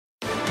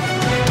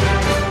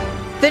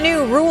The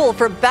new rule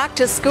for back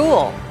to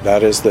school.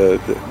 That is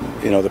the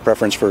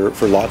preference for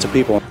lots of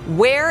people.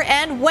 Where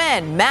and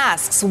when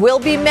masks will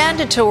be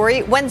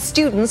mandatory when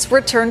students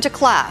return to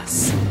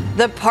class.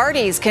 The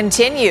parties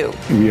continue.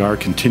 We are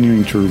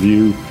continuing to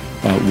review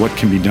what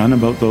can be done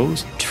about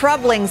those.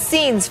 Troubling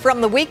scenes from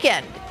the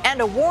weekend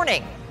and a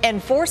warning.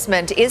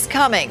 Enforcement is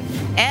coming.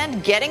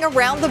 And getting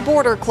around the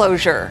border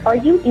closure. Are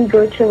you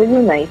eager to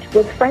reunite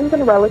with friends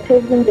and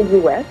relatives in the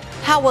U.S.?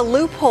 How a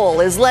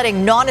loophole is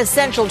letting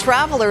non-essential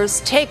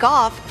travelers take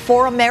off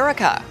for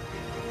America.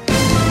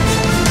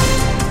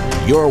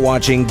 You're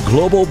watching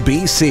Global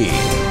BC.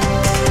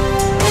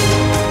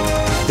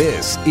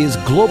 This is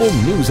Global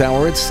News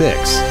Hour at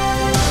 6.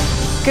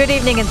 Good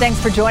evening and thanks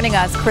for joining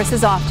us. Chris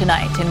is off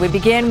tonight and we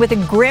begin with a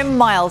grim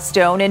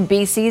milestone in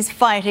BC's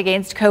fight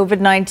against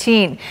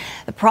COVID-19.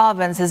 The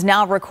province has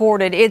now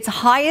recorded its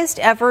highest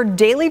ever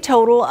daily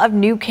total of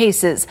new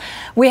cases.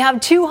 We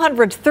have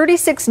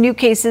 236 new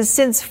cases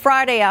since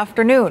Friday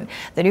afternoon.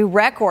 The new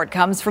record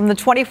comes from the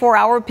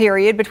 24-hour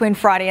period between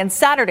Friday and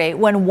Saturday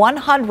when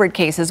 100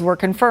 cases were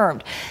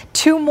confirmed.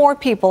 2 more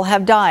people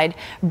have died,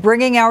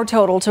 bringing our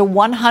total to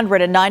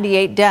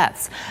 198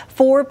 deaths.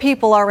 4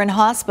 people are in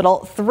hospital,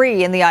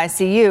 3 in the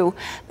ICU.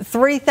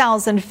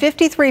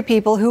 3,053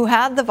 people who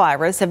had the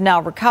virus have now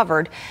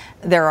recovered.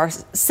 There are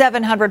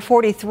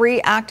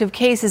 743 active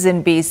cases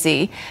in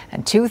BC,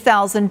 and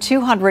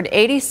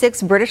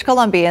 2,286 British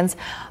Columbians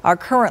are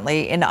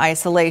currently in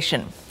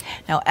isolation.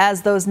 Now,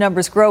 as those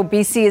numbers grow,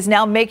 BC is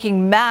now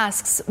making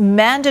masks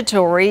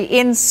mandatory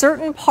in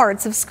certain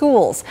parts of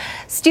schools.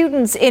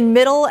 Students in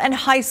middle and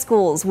high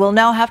schools will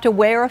now have to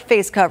wear a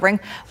face covering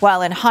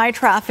while in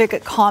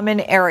high-traffic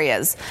common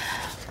areas.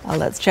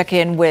 Let's check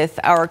in with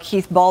our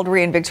Keith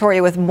Baldry in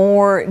Victoria with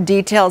more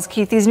details.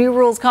 Keith, these new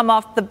rules come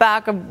off the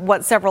back of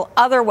what several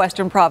other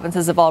Western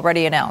provinces have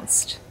already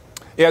announced.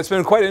 Yeah, it's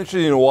been quite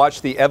interesting to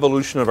watch the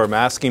evolution of our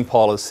masking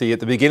policy. At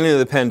the beginning of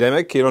the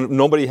pandemic,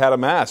 nobody had a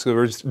mask. It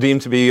was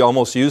deemed to be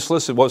almost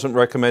useless. It wasn't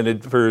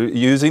recommended for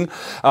using.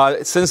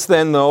 Since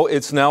then, though,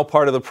 it's now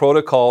part of the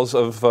protocols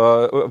of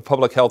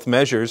public health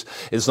measures.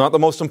 It's not the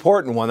most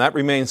important one. That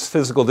remains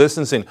physical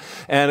distancing.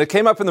 And it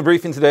came up in the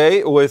briefing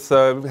today with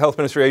Health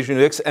Minister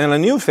Adrian Dix and a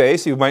new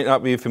face you might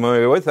not be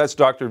familiar with. That's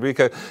Dr.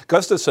 Rika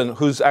Gustafson,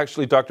 who's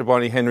actually Dr.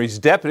 Bonnie Henry's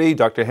deputy.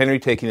 Dr. Henry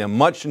taking a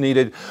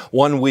much-needed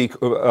 1 week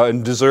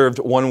deserved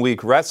 1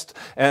 week rest.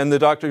 And the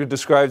doctor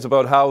describes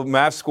about how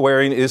mask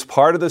wearing is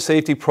part of the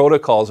safety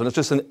protocols, and it's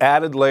just an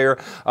added layer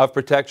of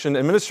protection.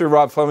 And Minister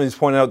Rob Fleming has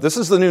pointed out this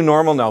is the new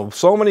normal now.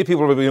 So many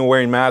people have been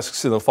wearing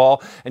masks in the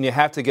fall, and you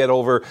have to get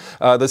over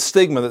the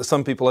stigma that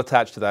some people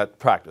attach to that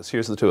practice.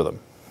 Here's the two of them.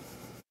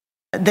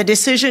 The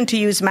decision to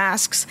use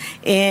masks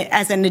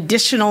as an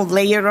additional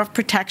layer of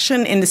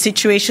protection in the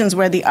situations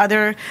where the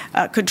other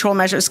control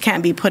measures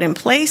can't be put in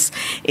place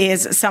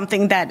is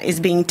something that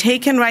is being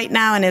taken right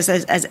now, and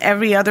as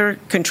every other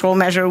control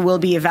measure will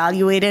be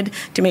evaluated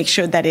to make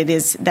sure that it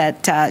is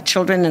that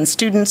children and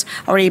students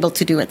are able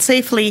to do it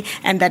safely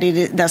and that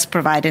it does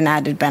provide an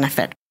added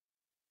benefit.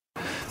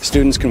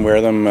 Students can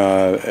wear them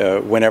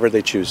whenever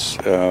they choose.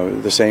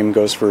 The same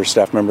goes for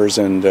staff members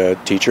and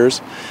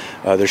teachers.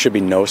 There should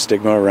be no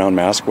stigma around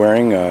mask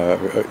wearing.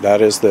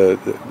 That is the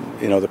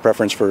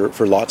preference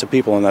for lots of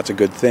people, and that's a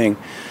good thing.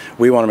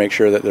 We want to make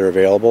sure that they're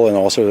available and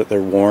also that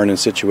they're worn in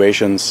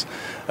situations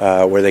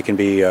where they can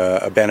be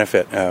a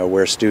benefit,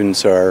 where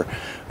students are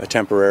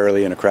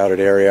temporarily in a crowded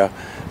area,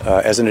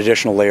 as an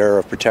additional layer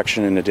of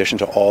protection in addition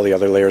to all the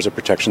other layers of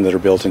protection that are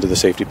built into the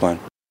safety plan.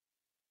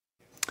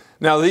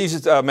 Now,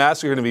 these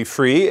masks are going to be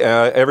free.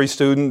 Every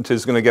student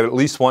is going to get at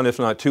least one, if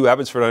not 2.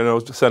 Abbotsford, I know,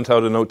 sent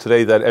out a note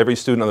today that every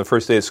student on the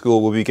first day of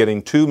school will be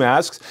getting 2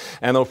 masks,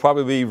 and they'll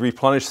probably be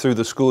replenished through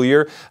the school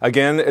year.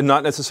 Again,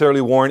 not necessarily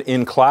worn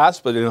in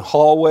class, but in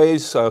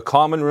hallways,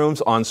 common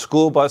rooms, on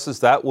school buses.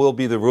 That will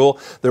be the rule.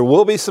 There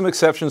will be some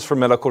exceptions for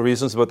medical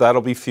reasons, but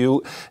that'll be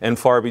few and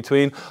far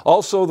between.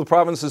 Also, the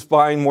province is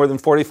buying more than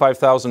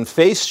 45,000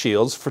 face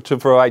shields to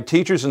provide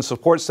teachers and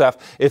support staff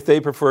if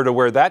they prefer to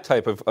wear that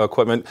type of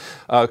equipment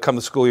come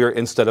the school year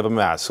instead of a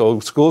mask. So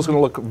school's going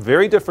to look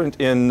very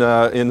different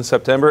in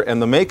September, and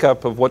the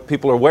makeup of what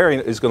people are wearing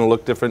is going to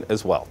look different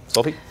as well.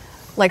 Sophie?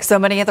 Like so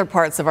many other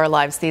parts of our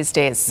lives these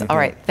days. Mm-hmm. All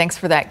right, thanks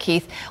for that,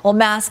 Keith. Well,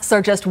 masks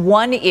are just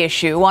one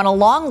issue on a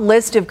long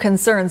list of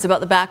concerns about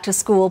the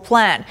back-to-school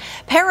plan.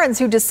 Parents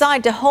who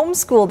decide to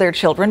homeschool their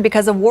children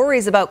because of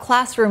worries about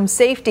classroom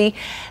safety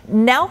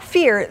now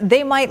fear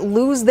they might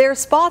lose their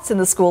spots in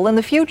the school in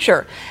the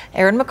future.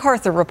 Aaron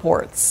MacArthur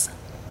reports.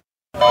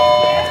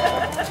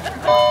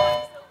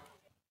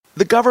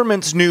 The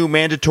government's new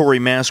mandatory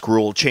mask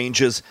rule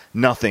changes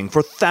nothing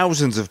for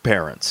thousands of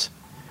parents.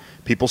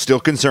 People still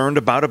concerned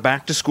about a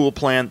back-to-school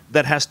plan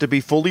that has to be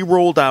fully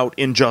rolled out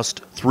in just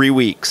 3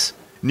 weeks.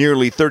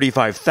 Nearly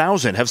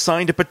 35,000 have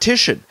signed a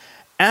petition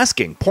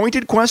asking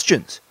pointed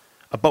questions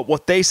about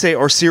what they say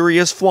are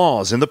serious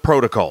flaws in the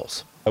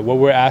protocols. What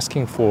we're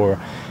asking for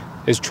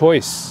is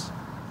choice,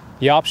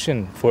 the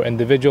option for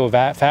individual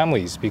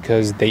families,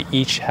 because they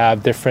each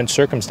have different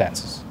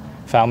circumstances,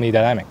 family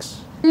dynamics.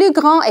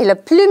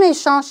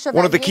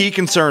 One of the key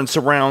concerns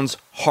surrounds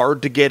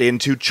hard to get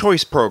into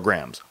choice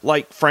programs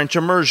like French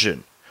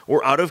immersion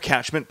or out of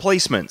catchment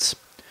placements.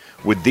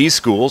 With these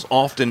schools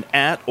often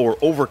at or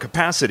over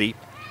capacity,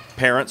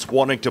 parents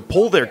wanting to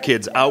pull their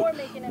kids out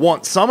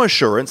want some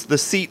assurance the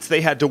seats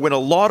they had to win a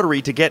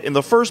lottery to get in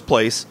the first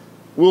place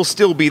will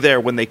still be there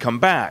when they come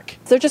back.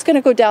 They're just going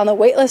to go down the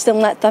wait list and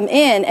let them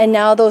in, and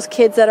now those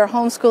kids that are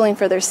homeschooling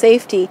for their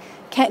safety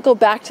can't go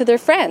back to their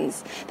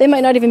friends. They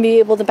might not even be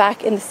able to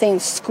back in the same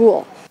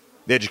school.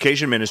 The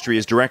Education Ministry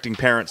is directing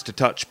parents to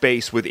touch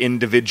base with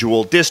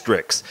individual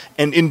districts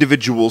and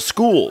individual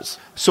schools.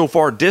 So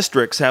far,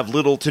 districts have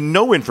little to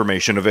no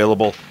information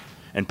available,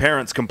 and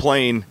parents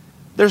complain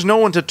there's no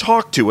one to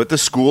talk to at the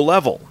school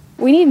level.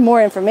 We need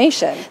more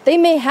information. They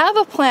may have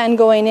a plan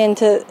going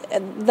into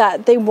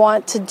that they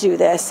want to do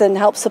this and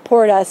help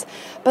support us,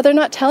 but they're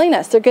not telling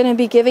us. They're going to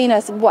be giving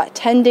us,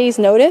 10 days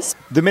notice?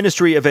 The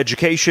Ministry of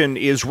Education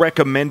is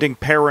recommending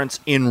parents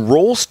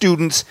enroll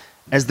students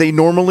as they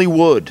normally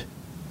would,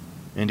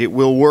 and it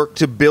will work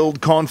to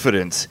build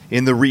confidence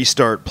in the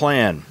restart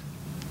plan.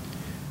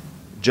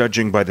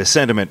 Judging by the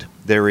sentiment,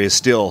 there is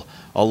still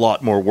a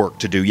lot more work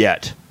to do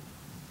yet.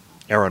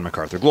 Aaron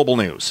MacArthur, Global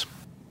News.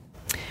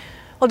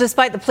 Well,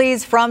 despite the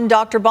pleas from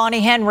Dr.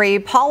 Bonnie Henry,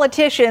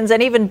 politicians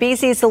and even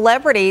BC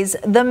celebrities,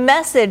 the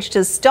message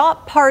to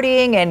stop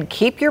partying and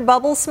keep your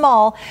bubble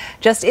small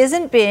just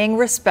isn't being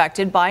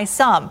respected by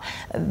some.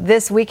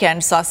 This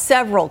weekend saw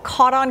several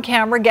caught on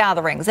camera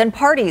gatherings and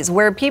parties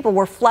where people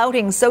were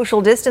flouting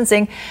social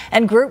distancing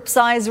and group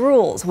size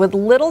rules with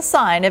little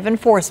sign of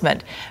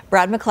enforcement.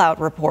 Brad McLeod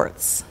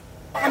reports.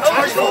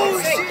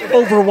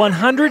 Over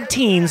 100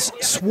 teens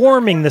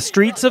swarming the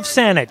streets of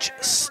Saanich,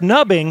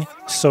 snubbing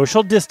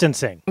social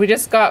distancing. We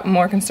just got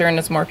more concerned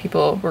as more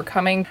people were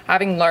coming.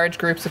 Having large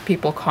groups of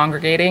people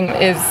congregating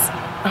is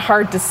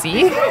hard to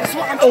see.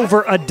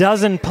 Over a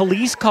dozen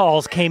police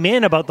calls came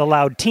in about the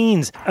loud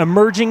teens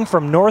emerging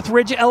from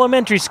Northridge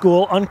Elementary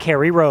School on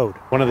Carey Road.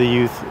 One of the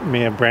youth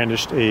may have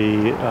brandished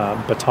a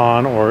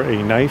baton or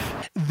a knife.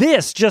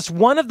 This just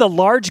one of the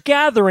large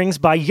gatherings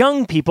by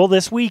young people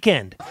this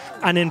weekend.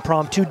 An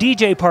impromptu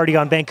DJ party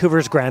on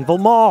Vancouver's Granville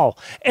Mall.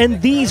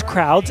 And these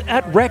crowds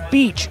at Wreck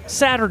Beach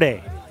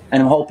Saturday.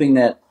 And I'm hoping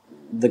that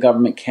the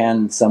government can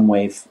in some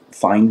way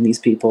find these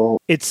people.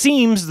 It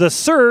seems the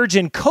surge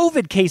in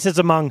COVID cases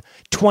among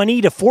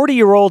 20 to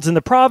 40-year-olds in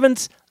the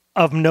province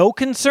of no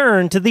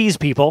concern to these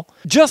people.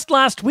 Just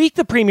last week,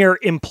 the Premier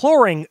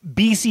imploring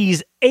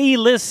BC's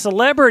A-list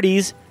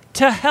celebrities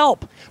to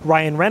help.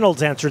 Ryan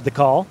Reynolds answered the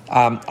call.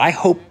 I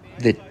hope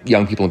that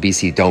young people in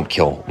BC don't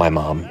kill my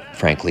mom,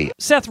 frankly.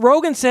 Seth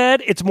Rogen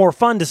said it's more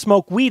fun to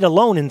smoke weed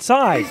alone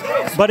inside.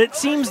 But it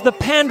seems the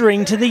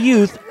pandering to the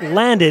youth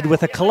landed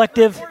with a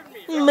collective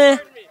meh.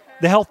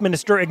 The health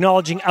minister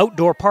acknowledging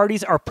outdoor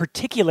parties are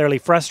particularly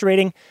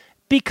frustrating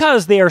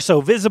because they are so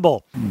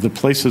visible. The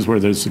places where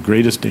there's the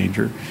greatest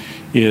danger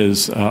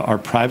is our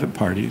private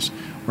parties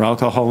where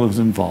alcohol is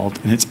involved,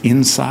 and it's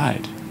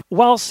inside.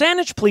 While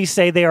Saanich police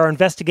say they are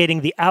investigating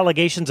the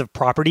allegations of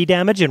property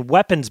damage and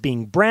weapons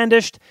being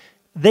brandished,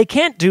 they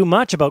can't do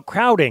much about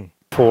crowding.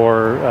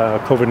 For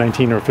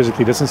COVID-19 or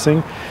physically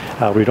distancing,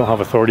 we don't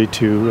have authority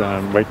to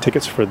write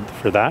tickets for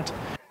that.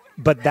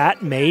 But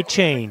that may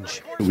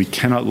change. We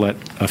cannot let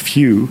a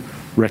few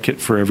wreck it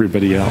for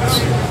everybody else.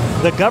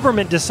 The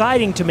government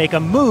deciding to make a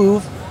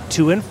move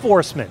to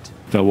enforcement.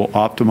 That will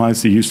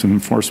optimize the use of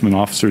enforcement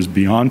officers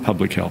beyond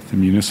public health. The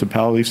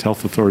municipalities,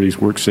 health authorities,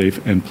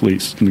 WorkSafe, and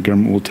police. And the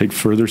government will take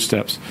further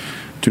steps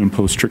to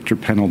impose stricter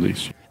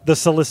penalties. The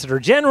Solicitor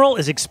General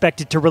is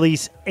expected to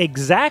release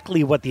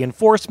exactly what the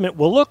enforcement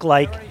will look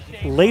like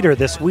later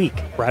this week.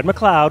 Brad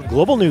McLeod,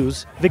 Global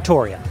News,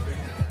 Victoria.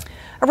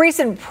 A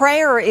recent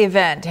prayer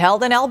event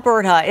held in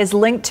Alberta is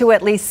linked to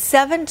at least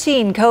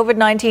 17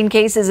 COVID-19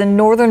 cases in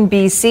northern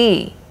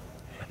BC.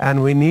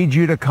 And we need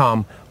you to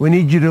come. We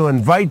need you to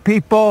invite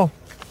people.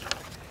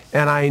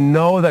 And I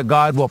know that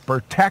God will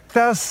protect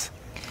us.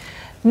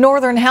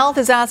 Northern Health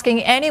is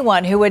asking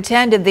anyone who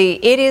attended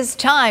the It Is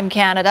Time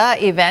Canada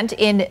event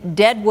in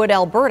Deadwood,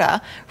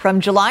 Alberta,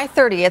 from July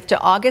 30th to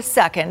August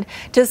 2nd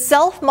to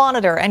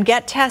self-monitor and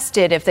get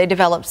tested if they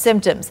develop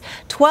symptoms.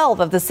 12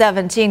 of the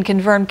 17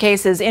 confirmed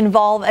cases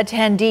involve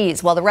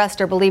attendees, while the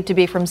rest are believed to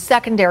be from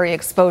secondary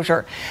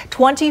exposure.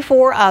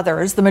 24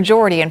 others, the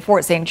majority in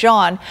Fort St.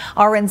 John,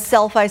 are in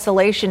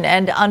self-isolation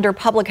and under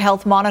public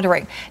health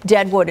monitoring.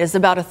 Deadwood is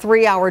about a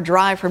 3-hour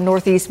drive from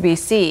northeast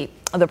BC.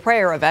 The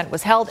prayer event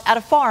was held at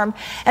a farm,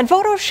 and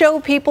photos show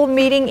people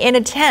meeting in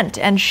a tent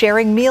and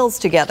sharing meals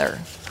together.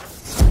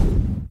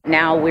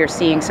 Now we're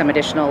seeing some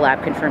additional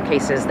lab-confirmed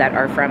cases that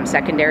are from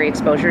secondary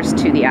exposures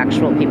to the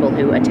actual people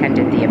who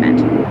attended the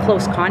event.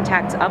 Close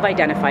contacts of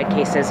identified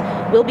cases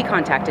will be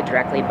contacted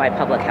directly by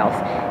public health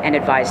and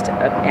advised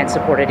and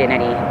supported in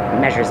any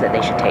measures that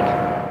they should take.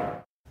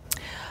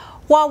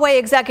 Huawei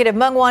executive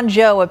Meng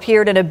Wanzhou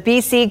appeared in a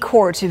BC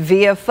court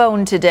via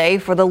phone today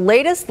for the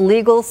latest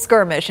legal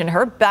skirmish in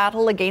her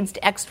battle against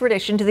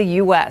extradition to the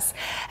U.S.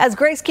 As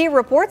Grace Key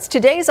reports,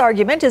 today's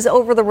argument is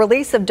over the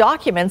release of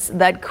documents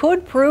that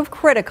could prove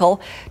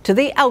critical to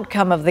the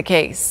outcome of the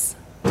case.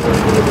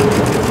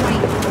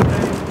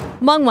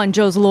 Meng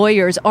Wanzhou's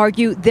lawyers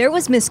argue there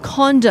was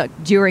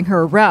misconduct during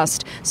her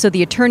arrest, so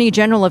the Attorney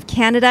General of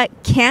Canada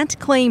can't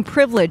claim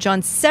privilege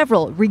on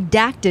several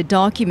redacted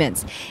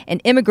documents.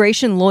 An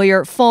immigration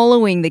lawyer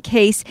following the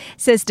case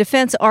says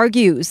defense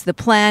argues the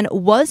plan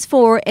was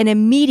for an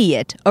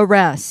immediate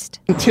arrest.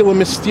 Until a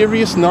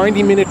mysterious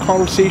 90-minute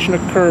conversation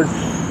occurred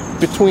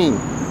between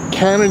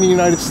Canada and the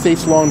United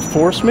States law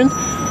enforcement,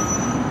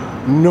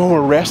 no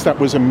arrest that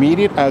was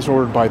immediate as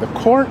ordered by the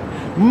court,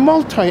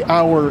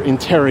 multi-hour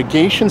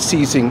interrogation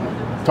seizing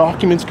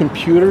documents,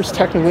 computers,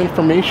 technical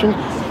information.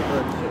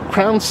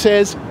 Crown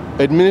says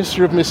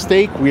administrative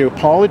mistake, we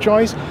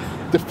apologize.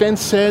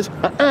 Defense says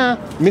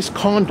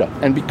misconduct.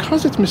 And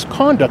because it's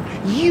misconduct,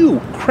 you,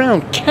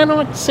 Crown,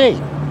 cannot say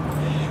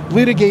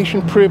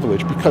litigation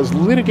privilege, because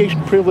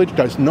litigation privilege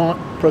does not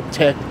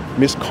protect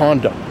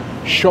misconduct.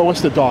 Show us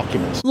the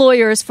documents.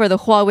 Lawyers for the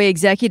Huawei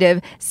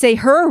executive say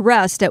her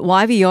arrest at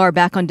YVR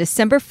back on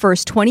December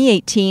 1st,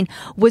 2018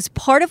 was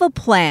part of a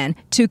plan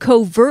to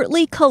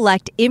covertly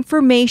collect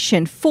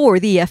information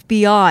for the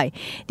FBI.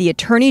 The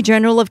Attorney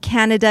General of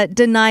Canada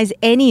denies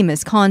any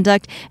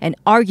misconduct and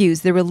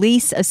argues the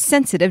release of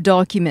sensitive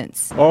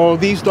documents. Oh,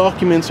 these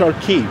documents are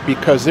key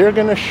because they're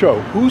going to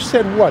show who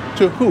said what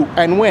to who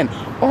and when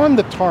on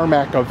the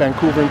tarmac of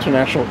Vancouver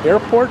International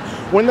Airport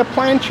when the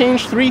plan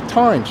changed 3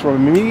 times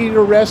from immediate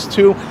arrest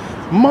to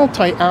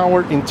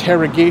multi-hour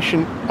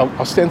interrogation of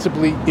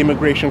ostensibly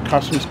immigration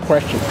customs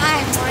questions. Hi,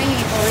 how are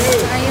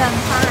you? I'm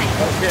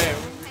fine. Okay.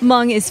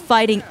 Meng is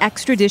fighting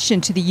extradition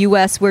to the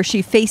U.S. where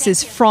she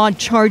faces fraud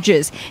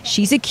charges.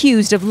 She's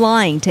accused of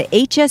lying to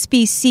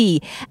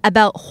HSBC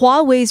about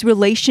Huawei's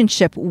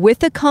relationship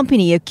with a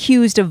company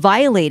accused of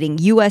violating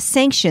U.S.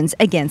 sanctions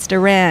against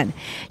Iran.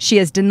 She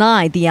has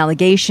denied the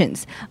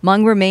allegations.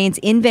 Meng remains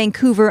in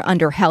Vancouver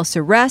under house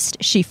arrest.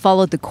 She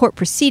followed the court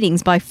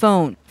proceedings by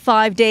phone.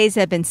 5 days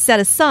have been set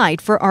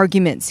aside for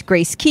arguments.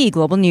 Grace Key,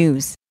 Global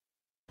News.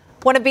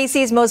 One of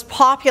BC's most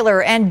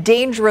popular and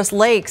dangerous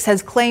lakes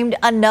has claimed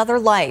another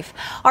life.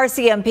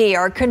 RCMP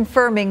are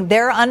confirming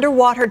their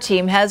underwater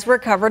team has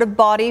recovered a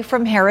body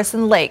from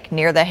Harrison Lake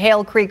near the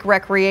Hale Creek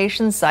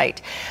Recreation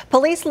Site.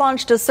 Police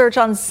launched a search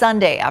on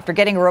Sunday after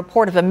getting a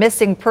report of a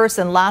missing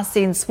person last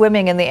seen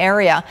swimming in the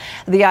area.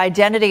 The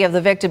identity of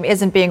the victim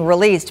isn't being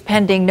released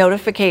pending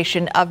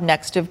notification of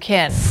next of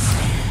kin.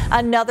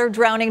 Another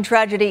drowning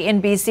tragedy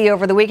in BC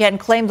over the weekend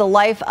claimed the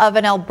life of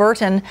an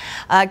Albertan.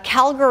 A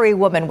Calgary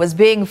woman was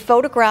being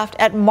photographed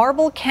at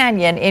Marble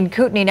Canyon in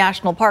Kootenay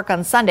National Park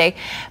on Sunday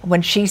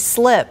when she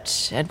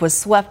slipped and was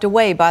swept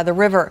away by the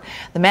river.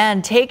 The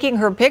man taking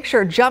her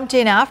picture jumped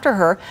in after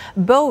her.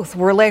 Both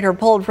were later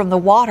pulled from the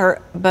water,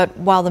 but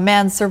while the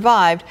man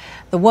survived,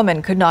 the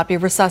woman could not be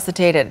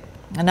resuscitated.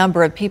 A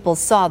number of people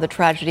saw the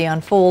tragedy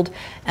unfold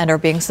and are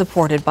being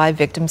supported by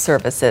victim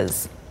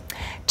services.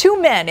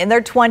 2 men in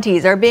their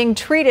 20s are being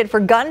treated for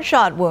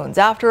gunshot wounds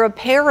after a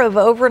pair of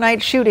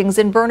overnight shootings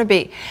in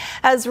Burnaby.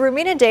 As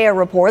Rumina Dea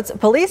reports,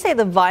 police say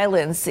the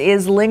violence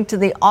is linked to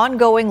the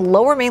ongoing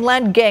Lower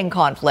Mainland gang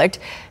conflict.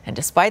 And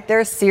despite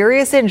their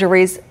serious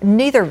injuries,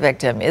 neither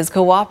victim is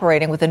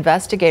cooperating with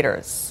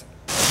investigators.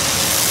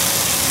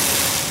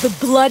 The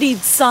bloodied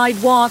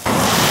sidewalk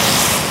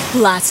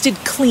blasted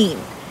clean.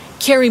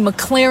 Carrie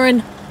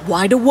McLaren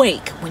wide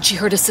awake when she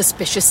heard a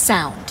suspicious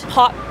sound.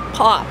 Pop,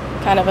 pop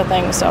kind of a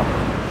thing, so.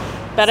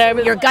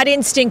 But your gut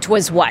instinct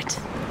was what?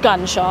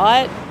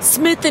 Gunshot.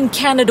 Smith and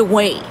Canada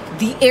Way,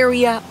 the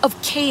area of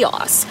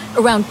chaos,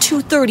 around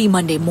 2:30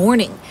 Monday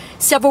morning.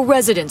 Several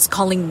residents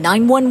calling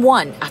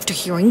 911 after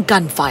hearing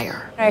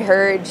gunfire. I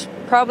heard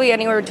probably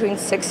anywhere between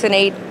 6 and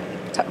 8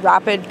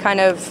 rapid kind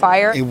of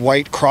fire. A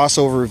white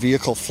crossover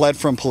vehicle fled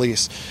from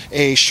police.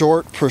 A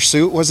short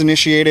pursuit was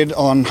initiated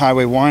on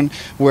Highway 1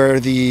 where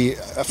the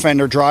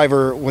offender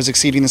driver was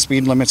exceeding the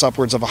speed limits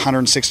upwards of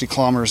 160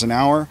 kilometers an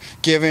hour.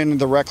 Given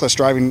the reckless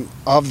driving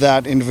of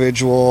that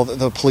individual,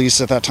 the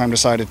police at that time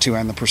decided to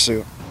end the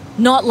pursuit.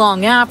 Not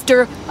long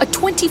after, a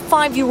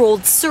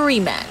 25-year-old Surrey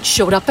man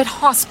showed up at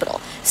hospital,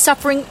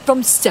 suffering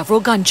from several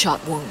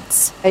gunshot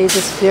wounds. I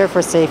just fear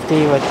for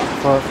safety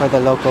for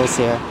the locals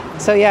here.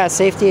 So yeah,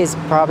 safety is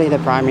probably the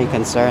primary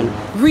concern.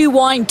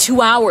 Rewind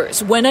 2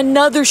 hours when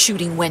another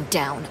shooting went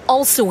down,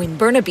 also in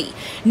Burnaby,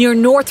 near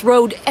North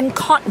Road and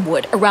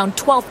Cottonwood around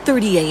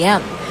 12:30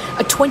 a.m.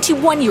 A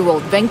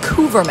 21-year-old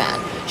Vancouver man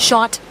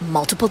shot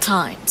multiple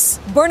times.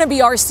 Burnaby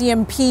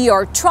RCMP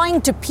are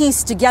trying to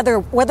piece together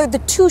whether the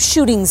two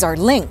shootings are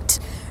linked.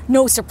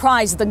 No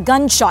surprise, the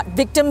gunshot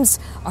victims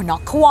are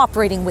not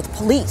cooperating with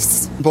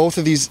police. Both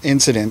of these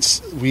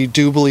incidents, we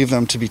do believe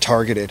them to be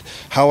targeted.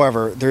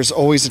 However, there's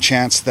always a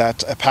chance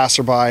that a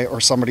passerby or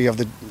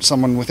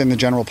someone within the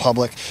general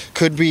public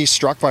could be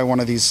struck by one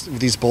of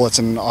these bullets,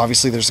 and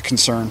obviously there's a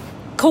concern.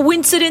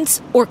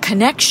 Coincidence or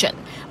connection?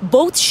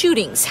 Both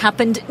shootings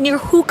happened near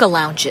hookah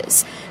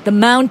lounges. The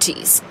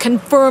Mounties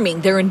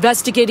confirming they're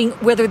investigating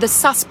whether the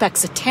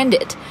suspects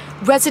attended.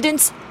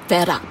 Residents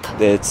fed up.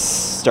 It's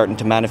starting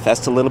to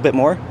manifest a little bit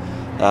more.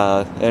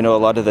 I know a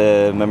lot of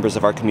the members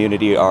of our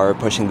community are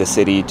pushing the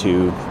city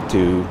to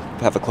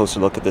have a closer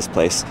look at this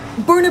place.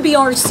 Burnaby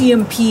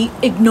RCMP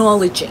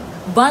acknowledging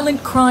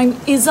violent crime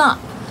is up,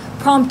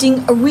 prompting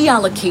a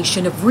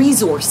reallocation of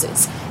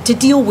resources to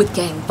deal with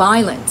gang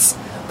violence.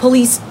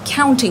 Police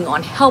counting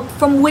on help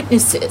from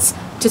witnesses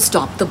to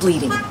stop the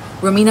bleeding.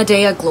 Romina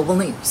Dea, Global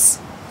News.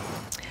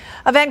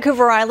 A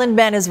Vancouver Island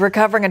man is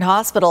recovering in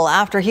hospital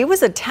after he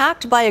was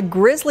attacked by a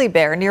grizzly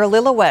bear near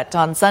Lillooet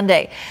on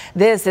Sunday.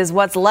 This is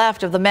what's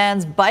left of the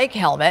man's bike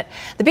helmet.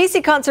 The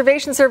BC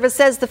Conservation Service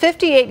says the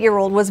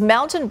 58-year-old was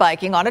mountain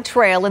biking on a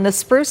trail in the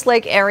Spruce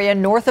Lake area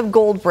north of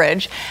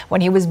Goldbridge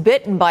when he was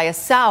bitten by a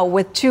sow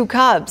with 2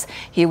 cubs.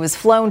 He was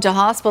flown to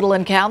hospital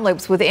in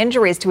Kamloops with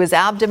injuries to his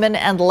abdomen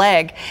and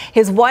leg.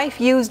 His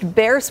wife used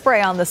bear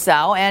spray on the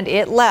sow and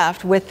it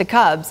left with the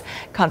cubs.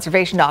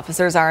 Conservation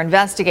officers are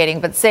investigating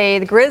but say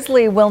the grizzly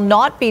will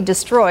not be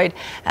destroyed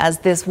as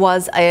this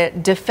was a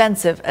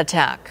defensive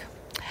attack.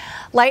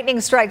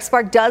 Lightning strikes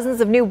sparked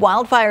dozens of new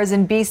wildfires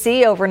in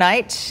BC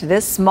overnight.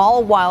 This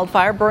small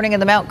wildfire burning in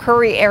the Mount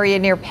Currie area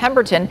near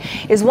Pemberton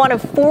is one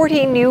of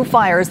 40 new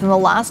fires in the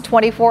last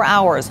 24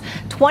 hours.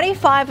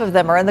 25 of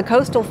them are in the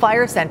Coastal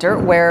Fire Centre,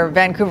 where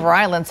Vancouver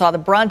Island saw the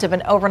brunt of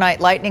an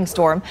overnight lightning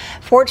storm.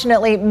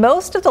 Fortunately,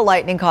 most of the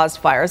lightning-caused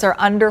fires are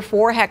under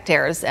 4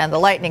 hectares, and the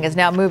lightning is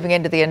now moving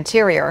into the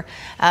interior.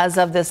 As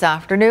of this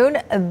afternoon,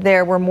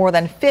 there were more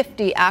than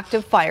 50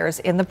 active fires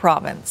in the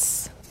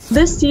province.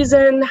 This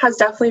season has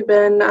definitely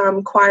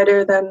been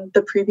quieter than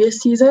the previous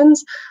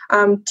seasons.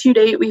 To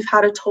date, we've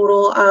had a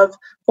total of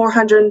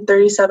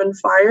 437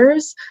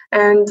 fires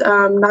and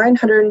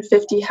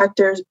 950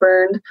 hectares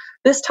burned.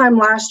 This time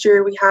last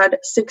year, we had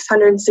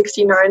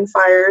 669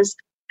 fires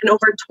and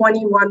over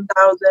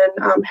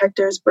 21,000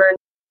 hectares burned.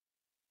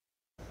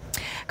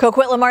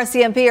 Coquitlam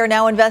RCMP are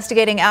now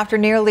investigating after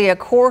nearly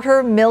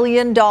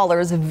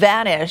 $250,000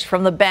 vanished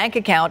from the bank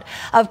account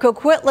of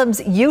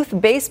Coquitlam's Youth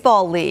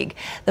Baseball League.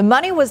 The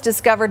money was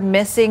discovered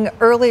missing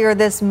earlier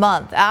this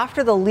month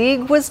after the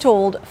league was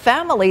told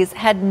families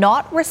had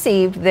not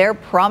received their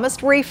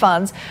promised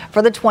refunds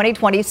for the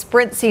 2020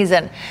 sprint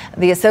season.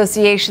 The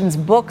association's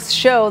books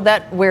show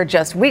that where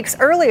just weeks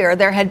earlier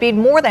there had been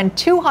more than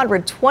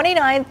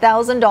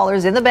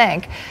 $229,000 in the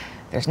bank,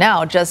 there's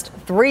now just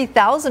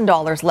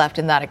 $3,000 left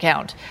in that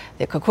account.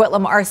 The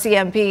Coquitlam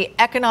RCMP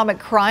Economic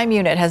Crime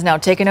Unit has now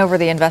taken over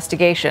the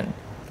investigation.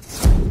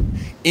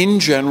 In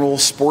general,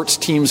 sports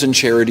teams and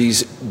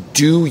charities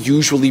do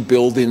usually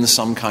build in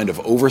some kind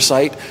of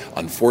oversight.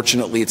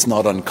 Unfortunately, it's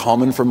not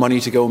uncommon for money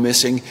to go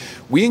missing.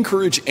 We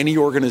encourage any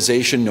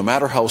organization, no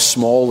matter how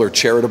small or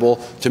charitable,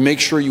 to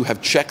make sure you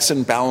have checks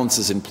and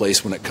balances in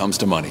place when it comes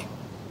to money.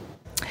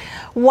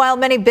 While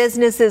many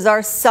businesses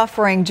are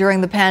suffering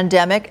during the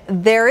pandemic,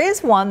 there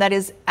is one that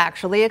is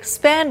actually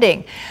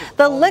expanding.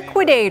 The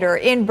Liquidator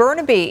in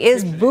Burnaby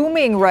is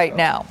booming right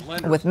now.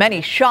 With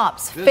many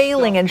shops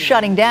failing and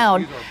shutting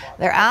down,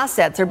 their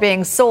assets are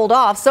being sold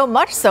off, so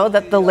much so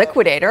that the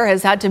Liquidator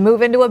has had to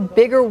move into a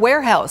bigger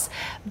warehouse.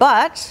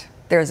 But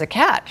there's a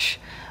catch.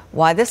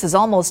 Why this is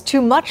almost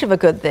too much of a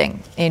good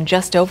thing in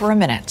just over a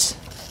minute.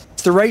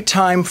 It's the right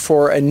time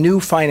for a new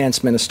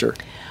finance minister.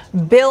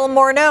 Bill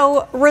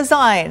Morneau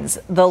resigns,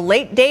 the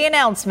late day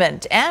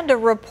announcement, and a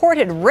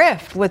reported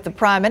rift with the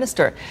Prime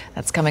Minister.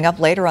 That's coming up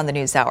later on the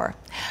News Hour.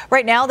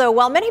 Right now, though,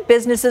 while many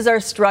businesses are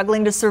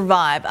struggling to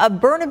survive, a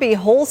Burnaby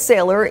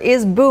wholesaler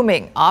is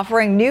booming,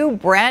 offering new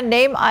brand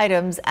name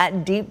items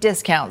at deep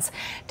discounts.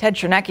 Ted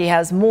Chernecki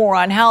has more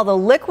on how the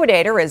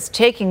Liquidator is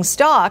taking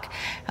stock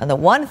and the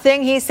one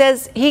thing he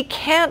says he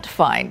can't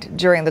find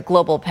during the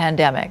global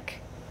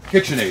pandemic.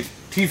 KitchenAid,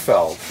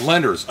 Tefal,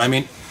 blenders. I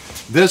mean,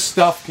 this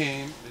stuff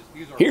came.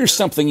 Here's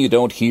something you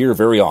don't hear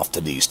very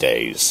often these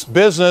days.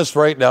 Business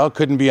right now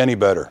couldn't be any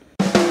better.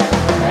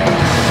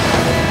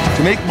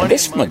 To make money.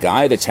 This from a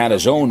guy that's had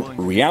his own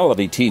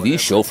reality TV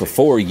show for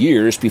 4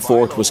 years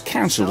before it was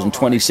cancelled in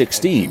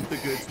 2016.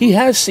 He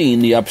has seen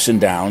the ups and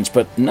downs,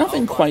 but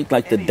nothing quite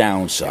like the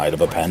downside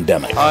of a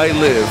pandemic. I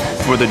live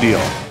for the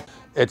deal.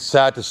 It's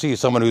sad to see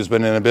someone who's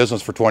been in a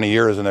business for 20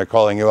 years and they're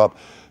calling you up.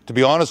 To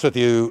be honest with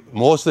you,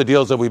 most of the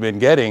deals that we've been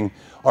getting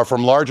are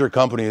from larger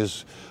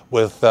companies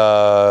with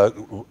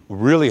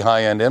really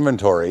high-end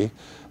inventory,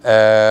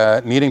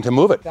 needing to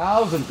move it.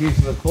 1,000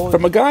 pieces of clothing.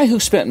 From a guy who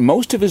spent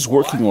most of his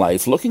working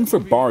life looking for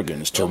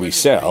bargains to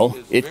resell,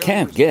 it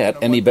can't get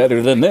any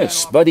better than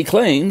this. But he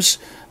claims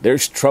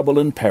there's trouble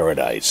in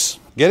paradise.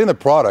 Getting the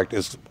product,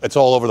 it's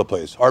all over the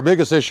place. Our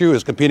biggest issue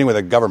is competing with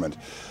the government.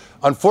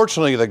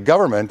 Unfortunately, the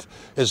government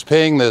is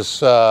paying this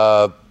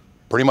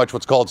pretty much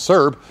what's called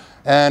CERB,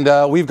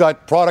 and we've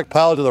got product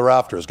piled to the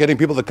rafters. Getting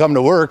people to come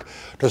to work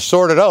to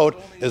sort it out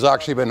has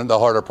actually been the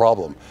harder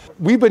problem.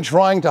 We've been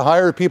trying to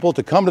hire people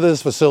to come to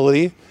this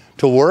facility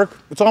to work.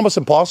 It's almost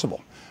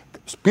impossible.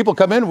 People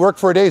come in, work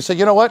for a day, say,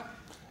 you know what?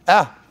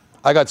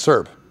 I got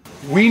CERB.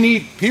 We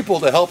need people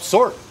to help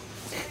sort.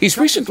 He's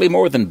recently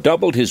more than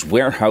doubled his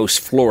warehouse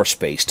floor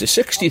space to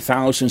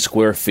 60,000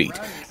 square feet,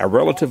 a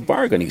relative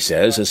bargain, he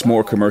says, as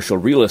more commercial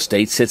real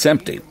estate sits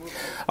empty.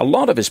 A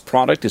lot of his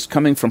product is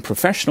coming from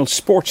professional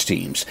sports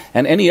teams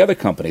and any other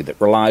company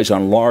that relies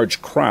on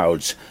large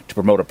crowds to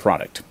promote a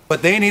product.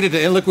 But they needed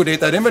to liquidate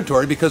that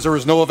inventory because there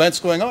was no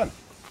events going on.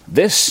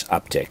 This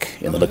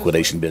uptick in the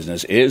liquidation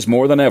business is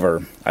more than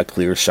ever a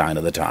clear sign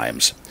of the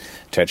times.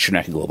 Ted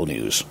Chernecki, Global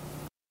News.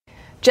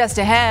 Just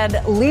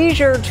ahead,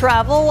 leisure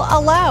travel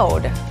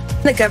allowed.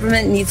 The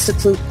government needs to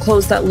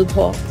close that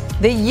loophole.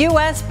 The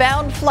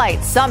U.S.-bound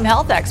flights some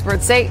health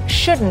experts say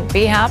shouldn't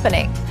be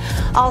happening.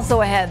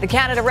 Also ahead, the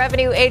Canada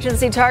Revenue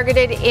Agency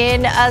targeted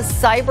in a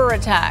cyber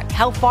attack.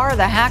 How far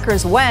the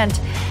hackers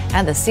went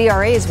and the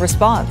CRA's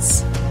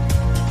response.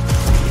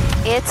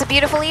 It's a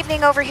beautiful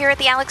evening over here at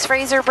the Alex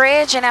Fraser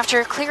Bridge, and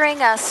after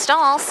clearing a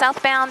stall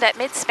southbound at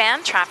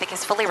Midspan, traffic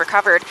is fully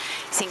recovered,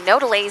 seeing no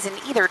delays in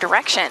either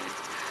direction.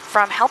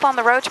 From help on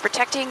the road to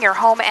protecting your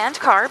home and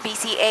car,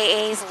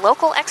 BCAA's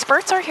local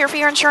experts are here for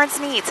your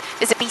insurance needs.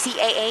 Visit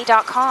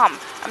bcaa.com.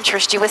 I'm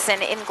Trish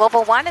Jewison in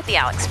Global One at the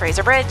Alex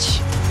Fraser Bridge.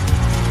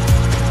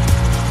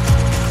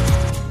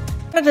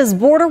 Canada's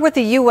border with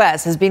the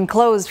U.S. has been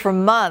closed for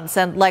months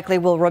and likely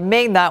will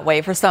remain that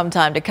way for some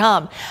time to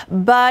come.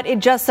 But it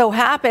just so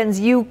happens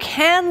you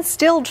can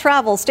still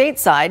travel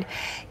stateside,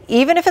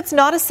 even if it's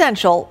not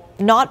essential,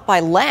 not by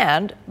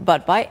land,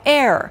 but by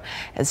air.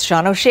 As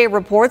Sean O'Shea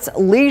reports,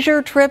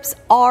 leisure trips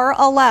are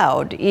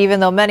allowed, even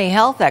though many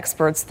health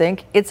experts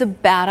think it's a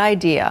bad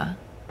idea.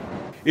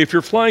 If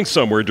you're flying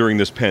somewhere during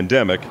this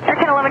pandemic,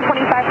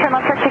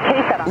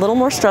 a little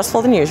more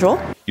stressful than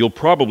usual. You'll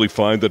probably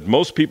find that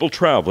most people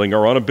traveling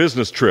are on a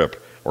business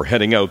trip or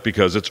heading out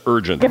because it's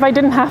urgent. If I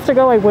didn't have to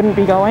go, I wouldn't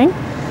be going,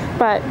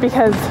 but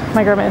because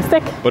my grandma is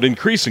sick. But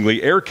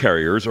increasingly, air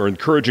carriers are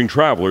encouraging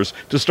travelers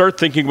to start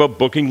thinking about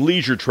booking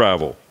leisure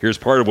travel. Here's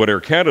part of what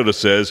Air Canada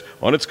says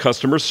on its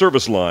customer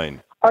service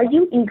line. Are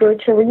you eager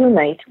to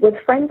reunite with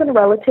friends and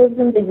relatives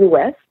in the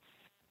U.S.?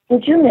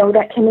 Did you know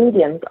that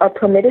Canadians are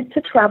permitted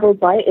to travel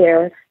by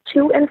air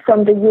to and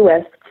from the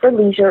U.S. for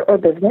leisure or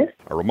business?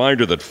 A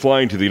reminder that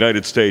flying to the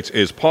United States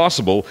is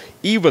possible,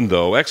 even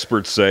though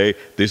experts say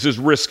this is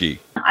risky.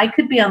 I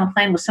could be on a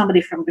plane with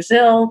somebody from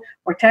Brazil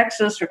or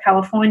Texas or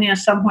California,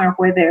 somewhere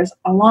where there's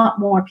a lot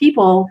more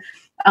people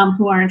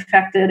who are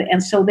infected,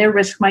 and so their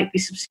risk might be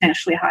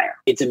substantially higher.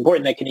 It's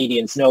important that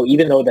Canadians know,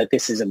 even though that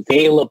this is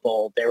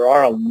available, there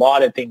are a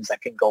lot of things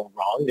that can go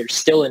wrong. There's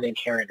still an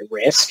inherent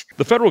risk.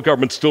 The federal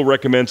government still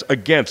recommends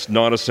against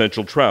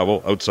non-essential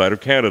travel outside of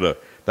Canada.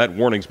 That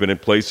warning's been in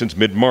place since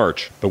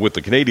mid-March. But with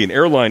the Canadian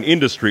airline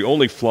industry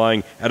only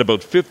flying at about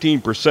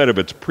 15% of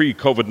its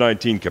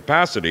pre-COVID-19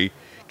 capacity,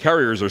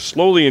 carriers are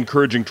slowly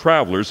encouraging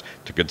travelers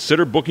to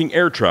consider booking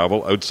air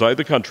travel outside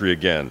the country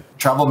again.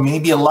 Travel may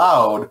be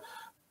allowed,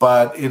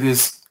 but it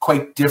is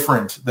quite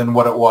different than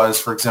what it was,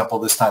 for example,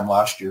 this time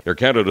last year. Air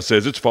Canada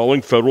says it's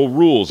following federal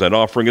rules and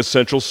offering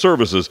essential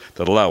services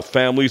that allow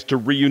families to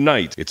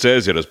reunite. It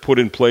says it has put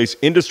in place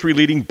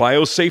industry-leading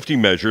biosafety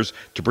measures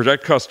to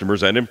protect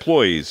customers and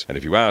employees. And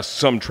if you ask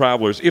some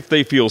travelers if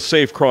they feel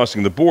safe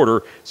crossing the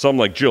border, some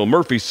like Jill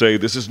Murphy say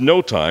this is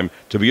no time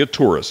to be a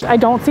tourist. I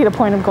don't see the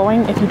point of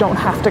going if you don't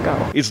have to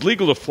go. It's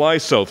legal to fly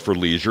south for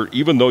leisure,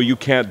 even though you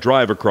can't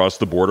drive across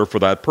the border for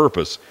that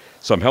purpose.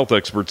 Some health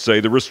experts say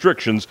the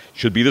restrictions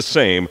should be the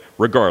same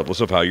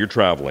regardless of how you're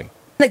traveling.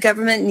 The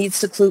government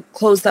needs to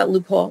close that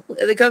loophole.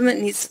 The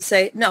government needs to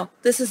say, no,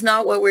 this is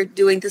not what we're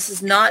doing. This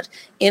is not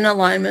in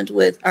alignment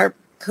with our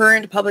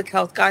current public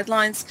health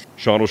guidelines.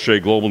 Sean O'Shea,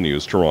 Global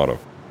News, Toronto.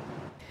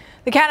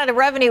 The Canada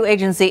Revenue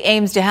Agency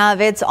aims to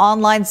have its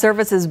online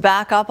services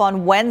back up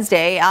on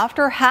Wednesday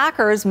after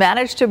hackers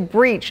managed to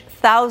breach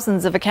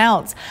thousands of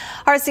accounts.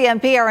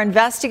 RCMP are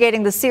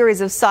investigating the series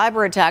of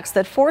cyber attacks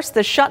that forced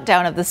the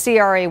shutdown of the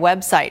CRA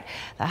website.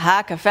 The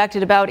hack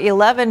affected about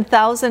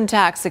 11,000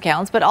 tax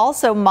accounts, but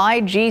also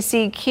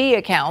MyGCKey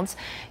accounts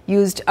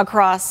used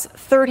across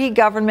 30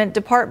 government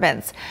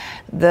departments.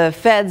 The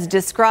feds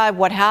describe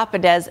what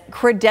happened as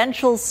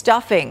credential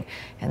stuffing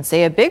and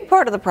say a big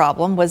part of the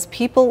problem was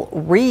people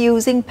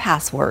reusing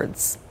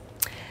passwords.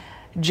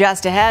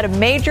 Just ahead, a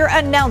major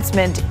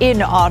announcement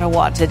in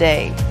Ottawa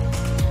today.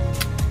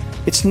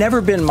 It's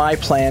never been my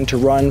plan to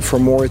run for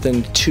more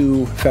than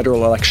 2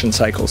 federal election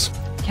cycles.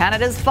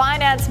 Canada's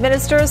finance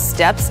minister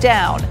steps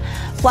down.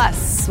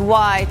 Plus,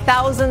 why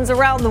thousands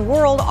around the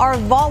world are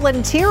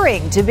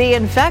volunteering to be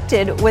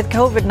infected with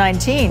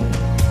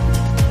COVID-19.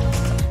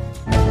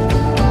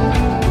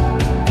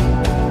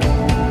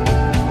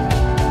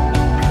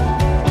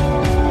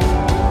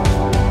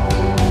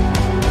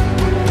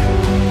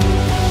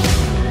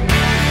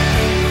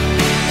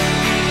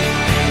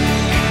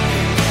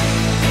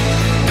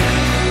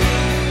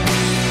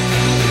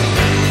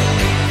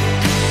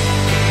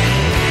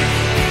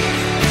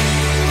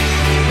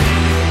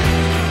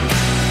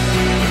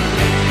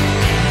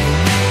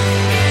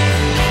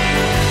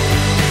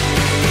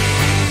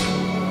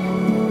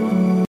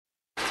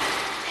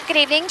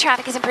 evening.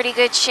 Traffic is in pretty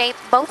good shape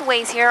both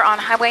ways here on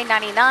Highway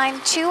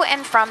 99 to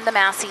and from the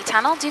Massey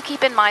Tunnel. Do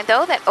keep in mind,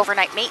 though, that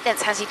overnight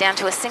maintenance has you down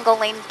to a single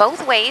lane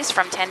both ways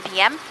from 10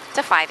 p.m.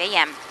 to 5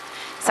 a.m.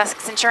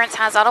 Sussex Insurance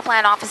has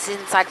Autoplan offices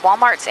inside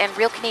Walmarts and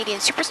Real Canadian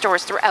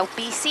Superstores throughout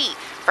BC.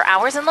 For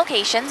hours and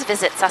locations,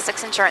 visit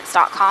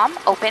sussexinsurance.com,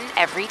 open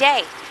every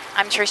day.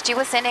 I'm Trish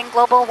Jewison in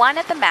Global One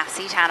at the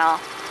Massey Tunnel.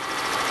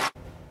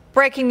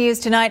 Breaking news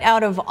tonight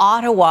out of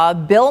Ottawa.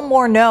 Bill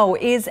Morneau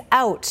is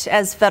out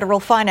as federal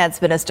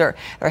finance minister.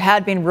 There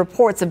had been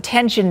reports of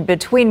tension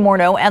between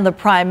Morneau and the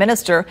prime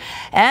minister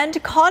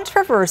and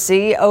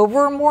controversy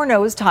over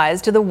Morneau's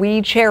ties to the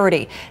We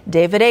charity.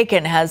 David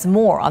Akin has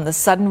more on the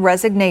sudden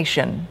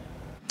resignation.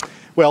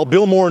 Well,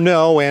 Bill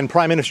Morneau and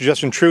Prime Minister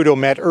Justin Trudeau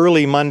met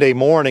early Monday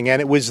morning,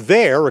 and it was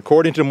there,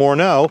 according to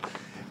Morneau,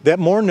 that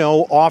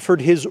Morneau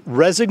offered his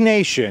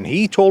resignation.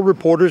 He told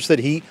reporters that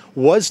he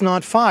was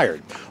not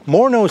fired.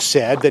 Morneau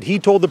said that he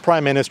told the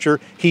Prime Minister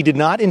he did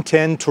not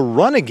intend to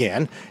run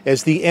again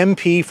as the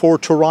MP for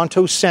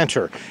Toronto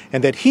Centre,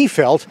 and that he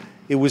felt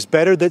it was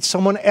better that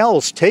someone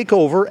else take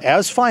over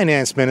as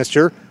Finance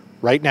Minister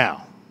right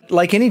now.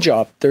 Like any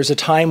job, there's a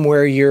time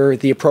where you're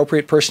the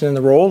appropriate person in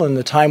the role and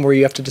the time where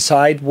you have to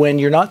decide when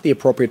you're not the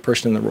appropriate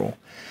person in the role.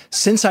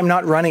 Since I'm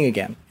not running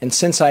again, and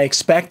since I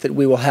expect that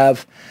we will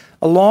have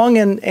a long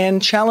and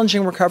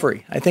challenging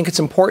recovery, I think it's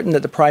important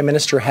that the Prime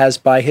Minister has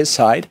by his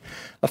side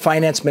a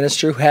finance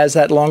minister who has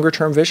that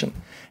longer-term vision.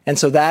 And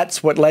so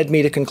that's what led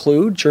me to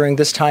conclude during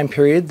this time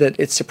period that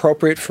it's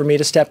appropriate for me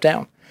to step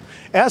down.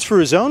 As for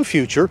his own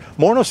future,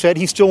 Morneau said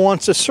he still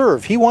wants to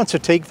serve. He wants to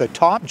take the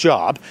top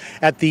job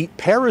at the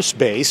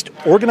Paris-based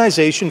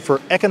Organization for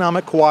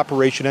Economic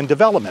Cooperation and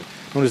Development,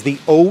 known as the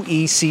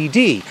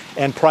OECD.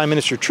 And Prime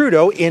Minister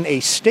Trudeau, in a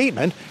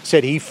statement,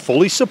 said he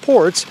fully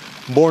supports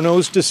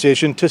Morneau's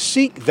decision to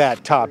seek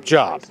that top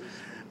job.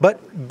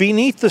 But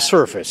beneath the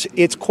surface,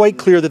 it's quite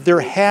clear that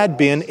there had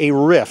been a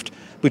rift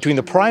between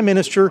the Prime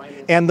Minister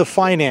and the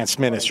Finance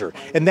Minister.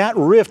 And that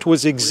rift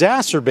was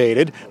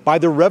exacerbated by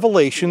the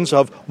revelations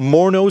of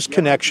Morneau's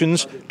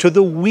connections to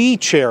the We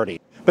charity.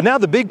 But now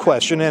the big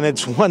question, and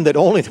it's one that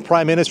only the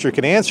Prime Minister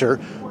can answer,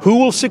 who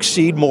will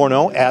succeed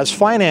Morneau as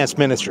Finance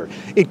Minister?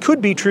 It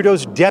could be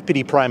Trudeau's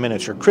Deputy Prime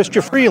Minister,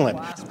 Chrystia Freeland.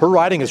 Her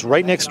riding is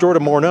right next door to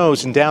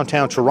Morneau's in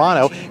downtown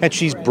Toronto, and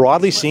she's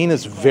broadly seen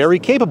as very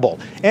capable.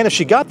 And if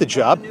she got the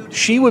job,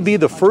 she would be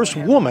the first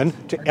woman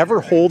to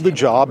ever hold the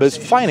job as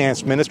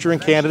Finance Minister in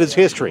Canada's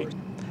history.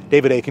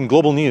 David Akin,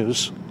 Global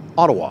News,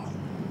 Ottawa.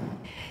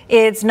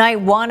 It's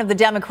night one of the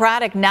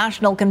Democratic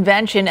National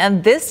Convention,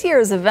 and this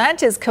year's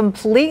event is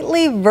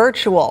completely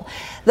virtual.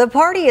 The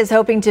party is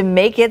hoping to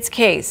make its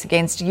case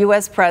against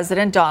U.S.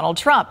 President Donald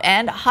Trump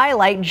and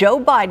highlight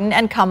Joe Biden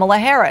and Kamala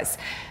Harris.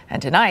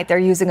 And tonight, they're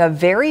using a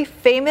very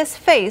famous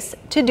face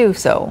to do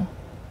so.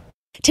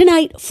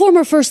 Tonight,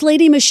 former First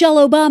Lady Michelle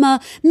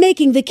Obama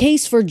making the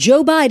case for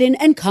Joe Biden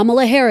and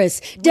Kamala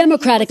Harris.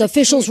 Democratic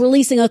officials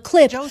releasing a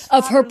clip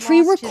of her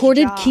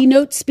pre-recorded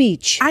keynote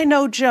speech. I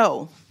know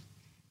Joe.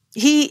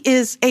 He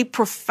is a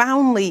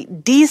profoundly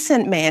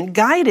decent man,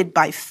 guided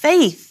by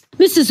faith.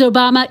 Mrs.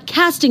 Obama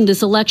casting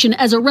this election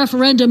as a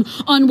referendum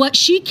on what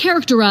she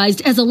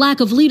characterized as a lack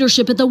of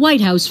leadership at the White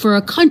House for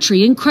a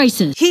country in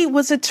crisis. He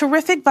was a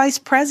terrific vice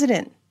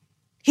president.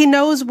 He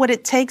knows what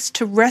it takes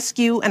to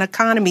rescue an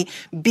economy,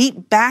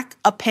 beat back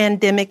a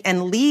pandemic,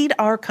 and lead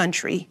our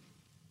country.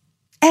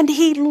 And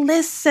he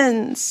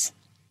listens.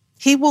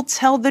 He will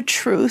tell the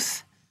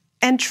truth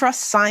and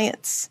trust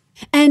science.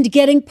 And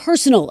getting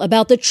personal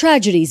about the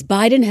tragedies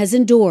Biden has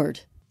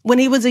endured. When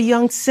he was a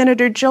young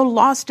senator, Joe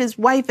lost his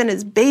wife and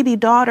his baby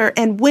daughter.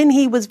 And when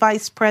he was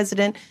vice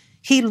president,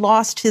 he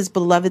lost his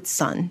beloved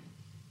son.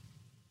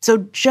 So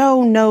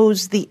Joe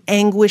knows the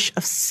anguish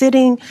of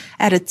sitting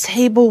at a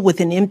table with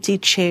an empty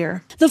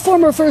chair. The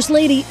former First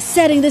Lady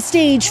setting the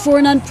stage for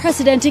an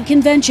unprecedented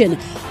convention.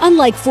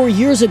 Unlike 4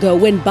 years ago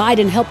when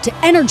Biden helped to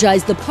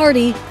energize the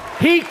party.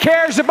 He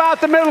cares about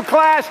the middle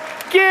class.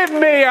 Give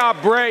me a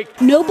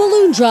break. No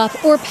balloon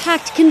drop or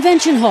packed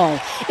convention hall.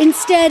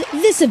 Instead,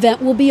 this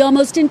event will be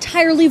almost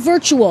entirely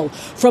virtual.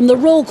 From the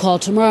roll call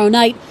tomorrow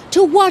night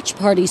to watch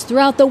parties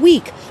throughout the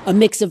week. A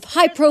mix of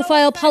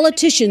high-profile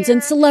politicians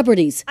and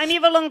celebrities. I'm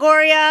Eva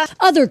Longoria.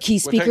 Other key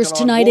speakers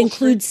tonight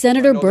include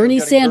Senator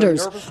Bernie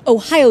Sanders,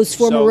 Ohio's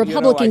former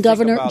Republican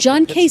Governor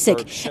John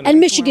Kasich,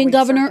 and Michigan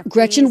Governor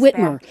Gretchen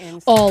Whitmer,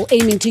 all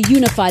aiming to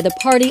unify the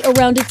party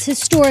around its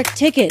historic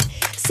ticket.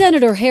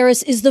 Senator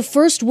Harris is the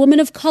first woman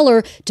of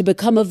color to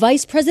become a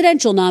vice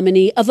presidential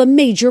nominee of a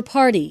major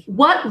party.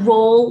 What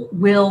role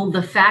will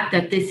the fact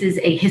that this is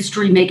a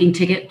history-making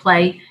ticket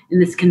play in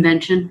this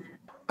convention?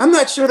 I'm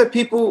not sure that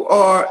people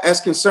are as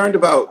concerned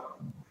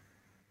about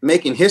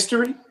making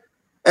history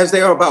as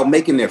they are about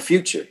making their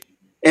future.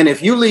 And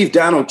if you leave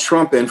Donald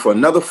Trump in for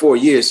another 4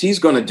 years, he's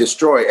going to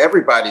destroy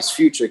everybody's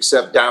future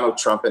except Donald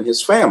Trump and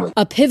his family.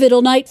 A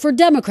pivotal night for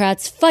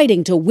Democrats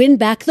fighting to win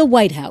back the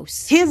White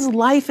House. His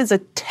life is a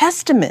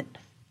testament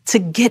to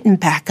getting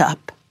back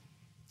up.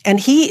 And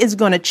he is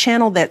going to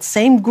channel that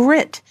same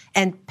grit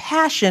and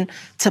passion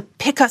to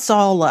pick us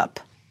all up.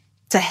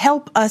 to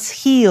help us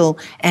heal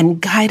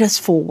and guide us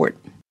forward.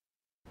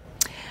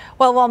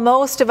 Well, while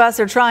most of us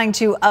are trying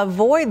to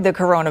avoid the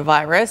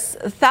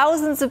coronavirus,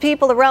 thousands of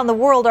people around the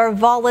world are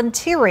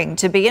volunteering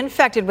to be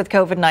infected with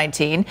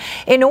COVID-19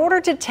 in order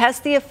to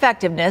test the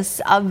effectiveness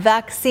of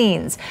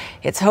vaccines.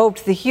 It's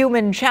hoped the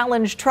human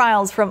challenge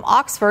trials from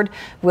Oxford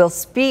will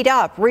speed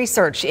up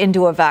research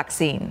into a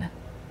vaccine.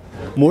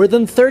 More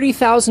than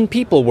 30,000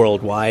 people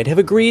worldwide have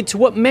agreed to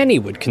what many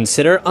would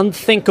consider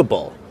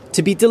unthinkable: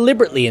 to be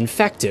deliberately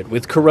infected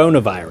with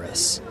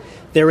coronavirus.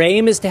 Their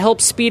aim is to help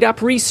speed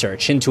up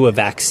research into a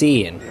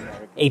vaccine.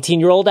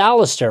 18-year-old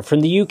Alistair from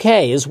the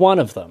UK is one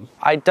of them.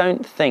 I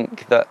don't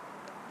think that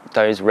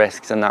those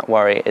risks and that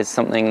worry is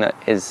something that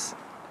is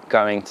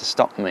going to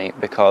stop me,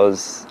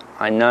 because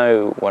I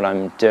know what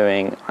I'm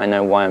doing, I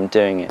know why I'm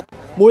doing it.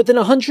 More than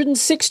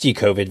 160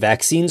 COVID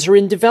vaccines are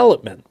in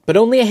development, but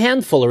only a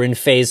handful are in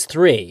phase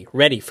 3,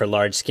 ready for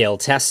large-scale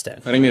testing.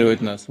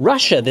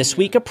 Russia this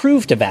week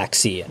approved a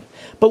vaccine,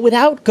 but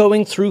without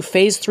going through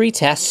phase 3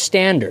 tests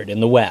standard in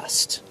the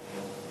West.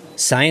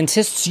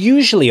 Scientists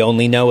usually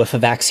only know if a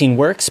vaccine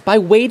works by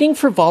waiting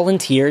for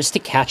volunteers to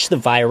catch the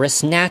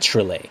virus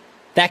naturally.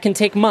 That can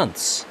take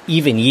months,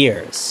 even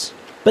years.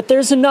 But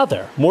there's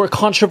another, more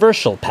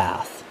controversial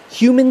path: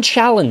 human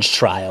challenge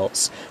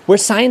trials, where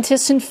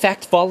scientists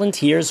infect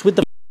volunteers with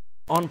the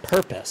on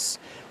purpose.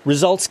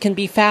 Results can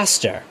be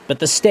faster, but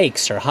the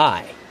stakes are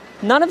high.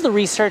 None of the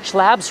research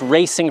labs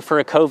racing for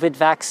a COVID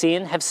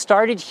vaccine have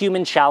started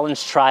human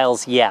challenge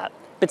trials yet.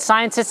 But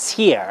scientists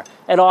here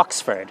at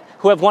Oxford,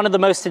 who have one of the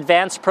most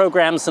advanced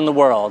programs in the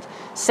world,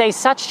 say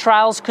such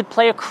trials could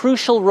play a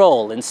crucial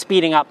role in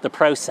speeding up the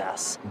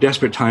process.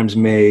 Desperate times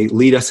may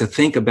lead us to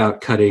think about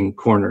cutting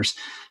corners,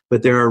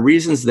 but there are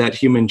reasons that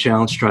human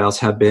challenge trials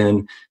have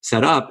been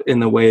set up in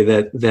the way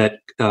that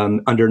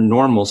under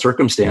normal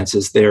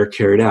circumstances they're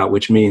carried out,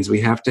 which means we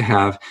have to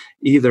have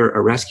either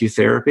a rescue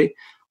therapy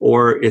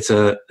or it's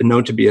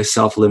known to be a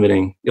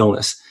self-limiting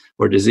illness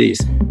or disease.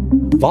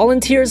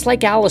 Volunteers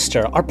like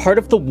Alistair are part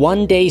of the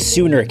One Day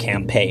Sooner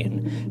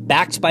campaign.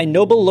 Backed by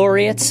Nobel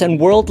laureates and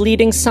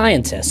world-leading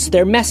scientists,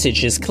 their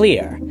message is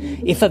clear.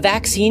 If a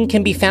vaccine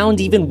can be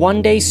found even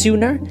one day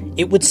sooner,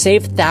 it would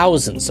save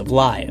thousands of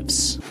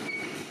lives.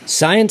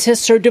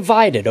 Scientists are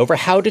divided over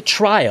how to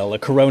trial a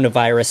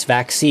coronavirus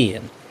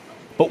vaccine.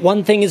 But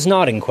one thing is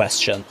not in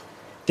question.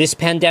 This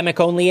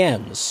pandemic only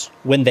ends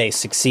when they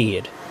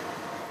succeed.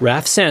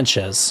 Raf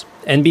Sanchez,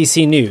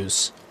 NBC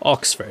News,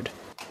 Oxford.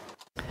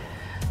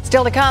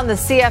 Still to come, the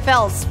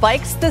CFL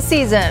spikes the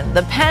season.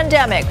 The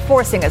pandemic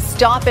forcing a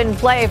stop in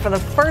play for the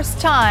first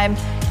time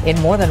in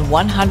more than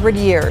 100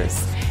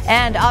 years.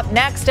 And up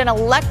next, an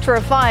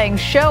electrifying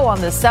show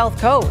on the South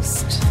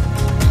Coast.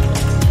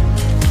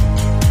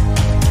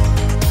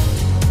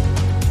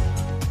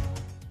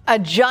 A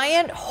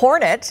giant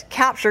hornet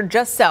captured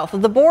just south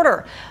of the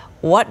border.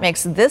 What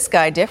makes this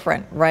guy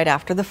different? Right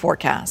after the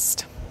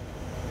forecast.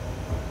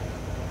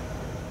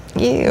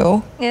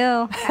 Ew.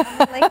 Ew.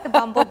 I like the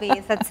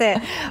bumblebees. That's it.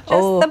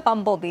 Just the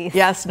bumblebees.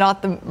 Yes,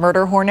 not the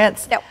murder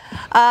hornets. No.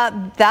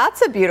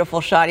 That's a beautiful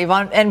shot,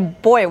 Yvonne. And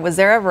boy, was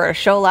there ever a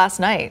show last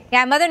night.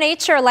 Yeah, Mother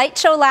Nature, a light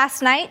show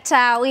last night.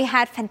 We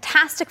had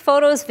fantastic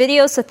photos,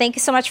 videos, so thank you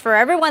so much for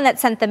everyone that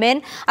sent them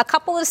in. A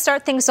couple to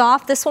start things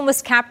off. This one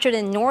was captured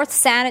in North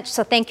Saanich,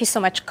 so thank you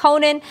so much,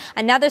 Conan.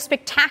 Another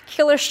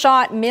spectacular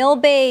shot, Mill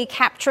Bay,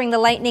 capturing the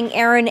lightning,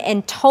 Aaron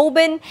and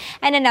Tobin.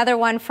 And another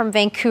one from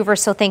Vancouver,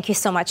 so thank you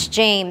so much,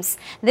 James.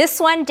 This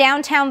one,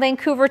 downtown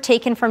Vancouver,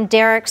 taken from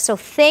Derek. So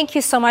thank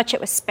you so much. It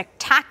was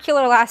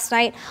spectacular last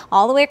night,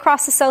 all the way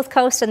across the South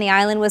Coast, and the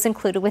island was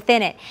included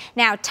within it.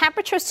 Now,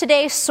 temperatures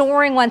today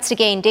soaring once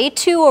again. Day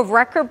 2 of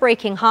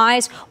record-breaking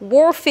highs.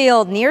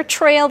 Warfield, near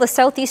Trail, the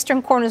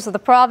southeastern corners of the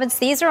province.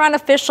 These are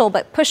unofficial,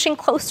 but pushing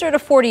closer to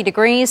 40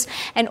 degrees.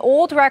 An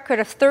old record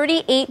of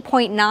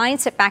 38.9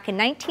 set back in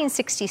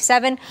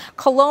 1967.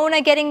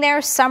 Kelowna getting there.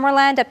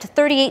 Summerland up to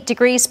 38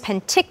 degrees.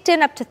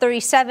 Penticton up to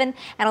 37.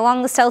 And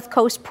along the South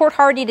Coast, Port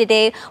Hardy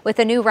today with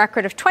a new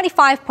record of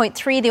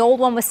 25.3. The old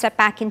one was set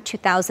back in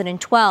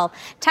 2012.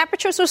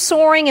 Temperatures were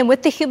soaring, and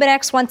with the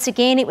Humidex once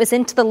again, it was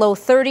into the low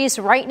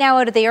 30s. Right now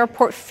out of the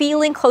airport,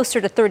 feeling closer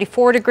to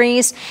 34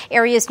 degrees.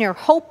 Areas near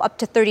Hope up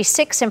to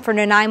 36, and for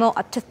Nanaimo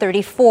up to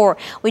 34.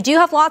 We do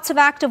have lots of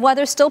active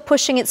weather still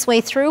pushing its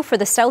way through for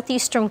the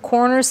southeastern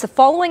corners. The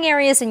following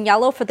areas in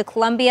yellow for the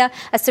Columbia,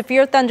 a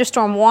severe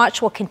thunderstorm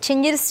watch. We'll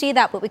continue to see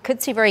that, but we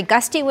could see very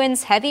gusty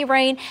winds, heavy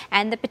rain,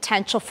 and the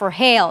potential for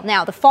hail.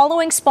 Now, the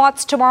following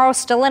spots tomorrow,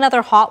 still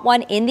another hot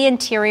one in the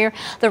interior.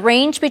 The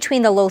range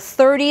between the low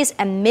 30s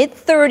and mid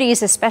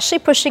 30s, especially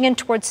pushing in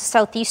towards the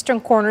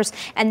southeastern corners.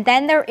 And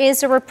then there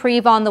is a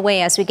reprieve on the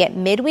way as we get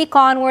midweek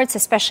onwards,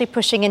 especially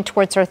pushing in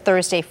towards our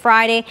Thursday,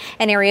 Friday,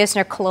 and areas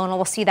near Kelowna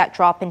will see that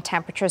drop in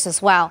temperatures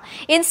as well.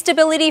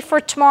 Instability for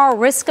tomorrow,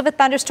 risk of a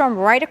thunderstorm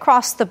right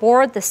across the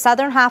board. The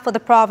southern half of the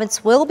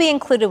province will be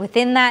included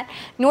within that.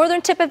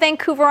 Northern tip of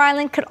Vancouver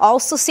Island could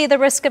also see the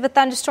risk of a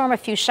thunderstorm, a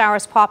few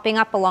showers popping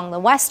up along the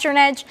western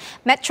edge.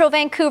 Metro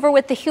Vancouver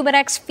with the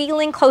Humidex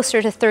feeling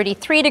closer to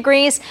 33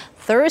 degrees.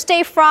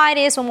 Thursday,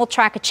 Friday is when we'll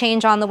track a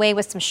change on the way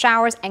with some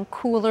showers and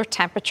cooler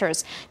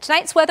temperatures.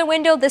 Tonight's weather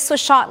window, this was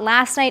shot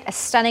last night, a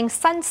stunning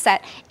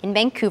sunset in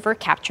Vancouver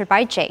captured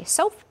by Jay.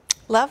 So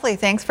lovely.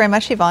 Thanks very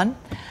much, Yvonne.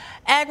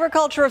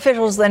 Agriculture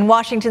officials in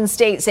Washington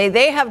state say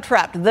they have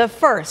trapped the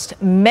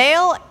first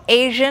male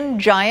Asian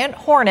giant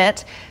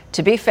hornet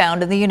to be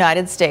found in the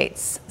United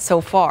States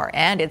so far,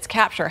 and its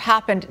capture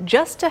happened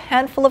just a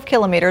handful of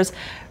kilometers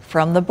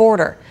from the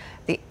border.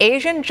 The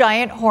Asian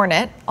giant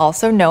hornet,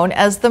 also known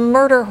as the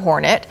murder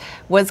hornet,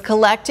 was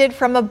collected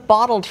from a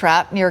bottle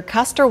trap near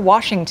Custer,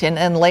 Washington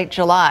in late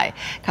July.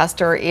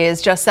 Custer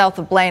is just south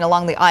of Blaine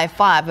along the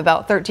I-5,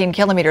 about 13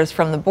 kilometers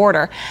from the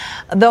border.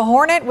 The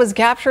hornet was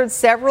captured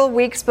several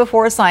weeks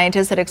before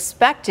scientists had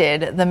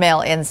expected the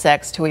male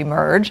insects to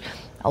emerge.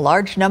 A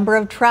large number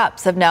of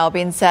traps have now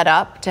been set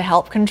up to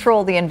help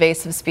control the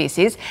invasive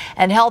species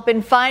and help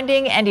in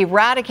finding and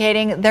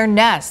eradicating their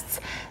nests.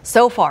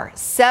 So far,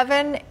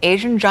 7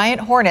 Asian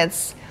giant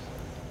hornets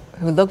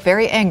who look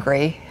very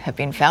angry have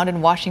been found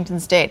in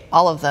Washington state,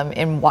 all of them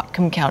in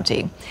Whatcom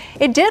County.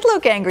 It did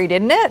look angry,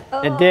 didn't it?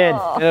 It did.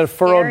 It had a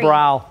furrowed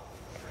brow.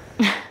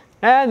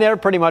 And there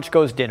pretty much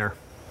goes dinner.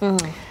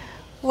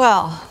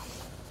 Well,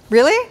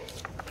 really?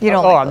 You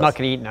don't I'm not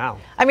going to eat now.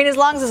 I mean, as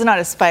long as it's not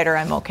a spider,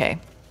 I'm okay.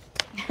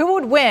 Who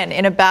would win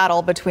in a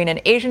battle between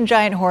an Asian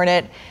giant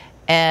hornet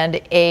and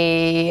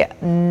a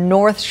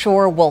North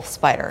Shore wolf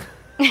spider?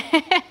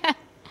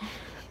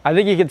 I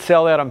think you could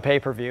sell that on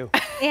pay-per-view.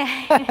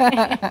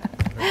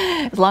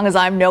 As long as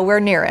I'm nowhere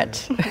near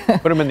it.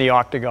 Put them in the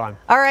octagon.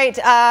 All right,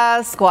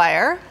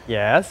 Squire.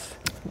 Yes.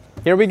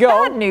 Here we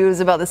go. Bad news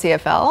about the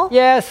CFL.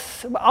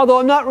 Yes, although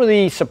I'm not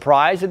really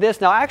surprised at this.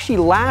 Now, actually,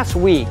 last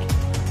week,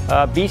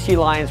 BC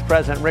Lions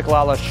President Rick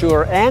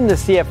LaLacheur and the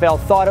CFL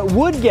thought it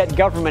would get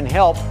government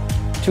help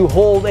to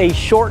hold a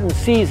shortened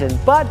season,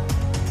 but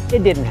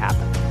it didn't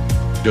happen.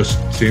 Just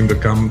seemed to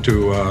come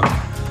to, a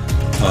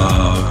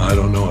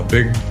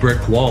big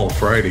brick wall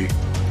Friday.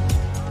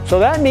 So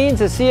that means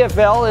the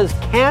CFL is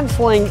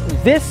canceling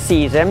this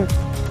season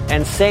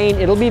and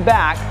saying it'll be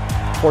back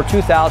for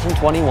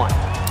 2021.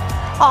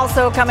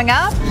 Also coming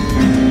up,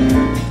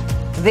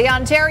 the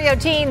Ontario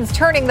teens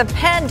turning the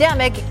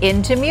pandemic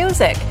into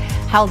music.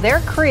 How their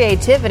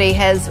creativity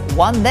has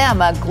won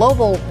them a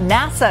global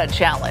NASA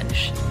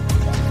challenge.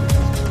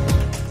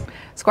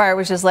 Squire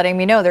was just letting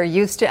me know there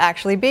used to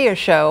actually be a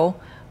show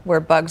where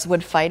bugs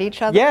would fight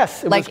each other.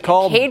 Yes, it was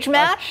called a cage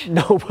match.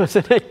 No, it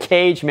wasn't a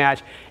cage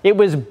match. It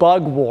was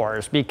Bug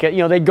Wars because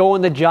they'd go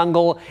in the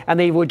jungle and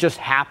they would just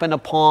happen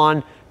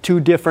upon 2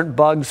 different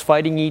bugs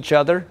fighting each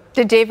other.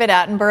 Did David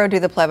Attenborough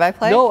do the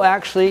play-by-play? No,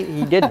 actually,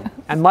 he didn't.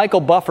 And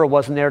Michael Buffer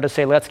wasn't there to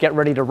say, let's get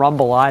ready to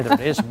rumble either.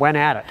 They just went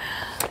at it.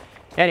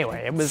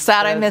 Anyway, it was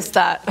sad I missed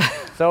that.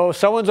 So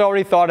someone's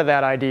already thought of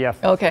that idea.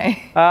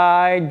 Okay.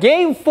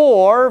 Game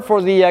 4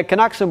 for the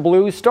Canucks and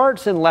Blues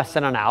starts in less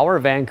than an hour.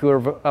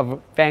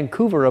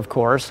 Vancouver, of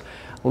course,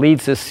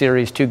 leads this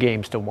series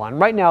 2-1.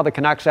 Right now, the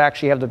Canucks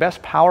actually have the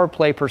best power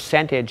play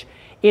percentage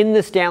in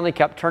the Stanley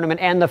Cup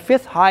tournament and the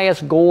 5th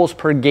highest goals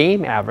per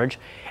game average.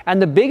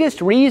 And the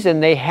biggest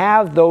reason they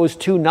have those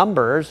 2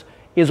 numbers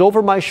is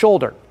over my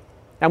shoulder.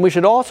 And we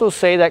should also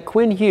say that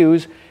Quinn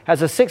Hughes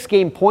has a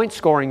 6-game point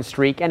scoring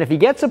streak, and if he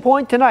gets a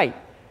point tonight,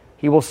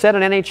 he will set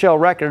an NHL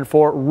record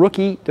for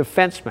rookie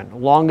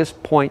defenseman,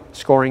 longest point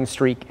scoring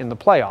streak in the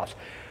playoffs.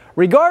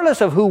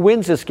 Regardless of who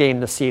wins this game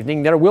this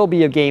evening, there will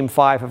be a Game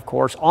 5, of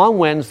course, on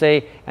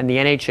Wednesday, and the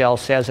NHL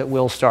says it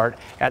will start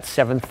at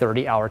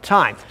 7:30 our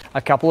time.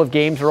 A couple of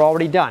games are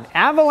already done.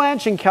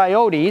 Avalanche and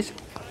Coyotes,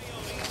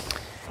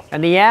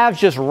 and the Avs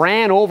just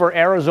ran over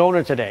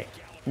Arizona today.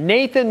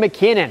 Nathan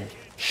MacKinnon,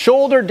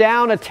 shoulder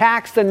down,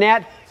 attacks the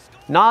net.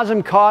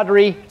 Nazem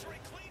Kadri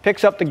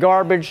picks up the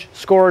garbage,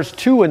 scores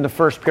 2 in the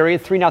first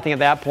period, 3-0 at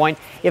that point.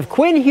 If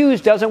Quinn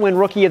Hughes doesn't win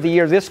Rookie of the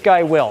Year, this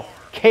guy will.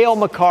 Cale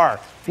Makar.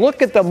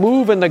 Look at the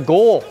move and the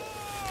goal.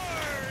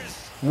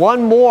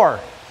 One more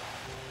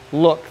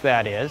look,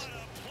 that is.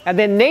 And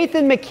then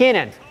Nathan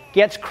MacKinnon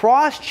gets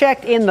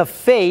cross-checked in the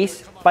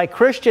face by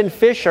Christian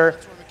Fischer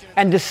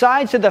and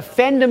decides to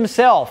defend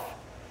himself.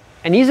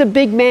 And he's a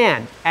big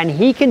man, and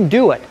he can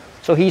do it.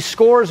 So he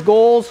scores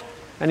goals,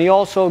 and he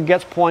also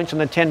gets points in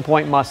the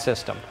 10-point must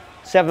system.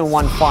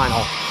 7-1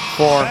 final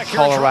for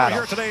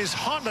Colorado.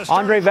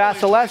 Andre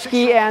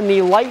Vasilevsky and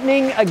the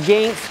Lightning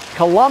against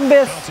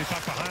Columbus.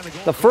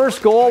 The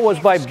first goal was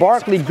by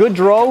Barclay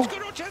Goodrow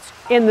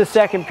in the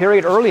second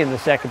period, early in the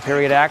second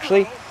period,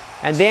 actually.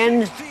 And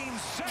then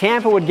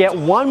Tampa would get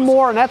one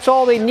more, and that's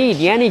all they need.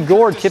 Yanni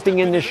Gourde tipping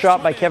in this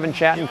shot by Kevin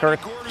Shattenkirk.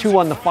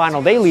 2-1 the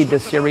final. They lead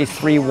this series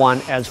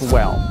 3-1 as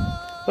well.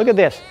 Look at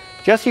this.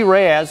 Jesse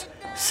Reyes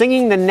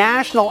singing the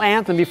national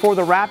anthem before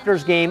the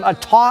Raptors game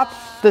atop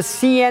the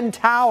CN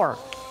Tower,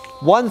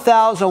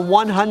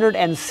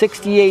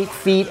 1,168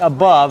 feet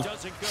above,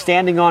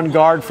 standing on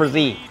guard for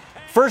thee.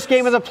 First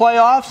game of the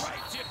playoffs,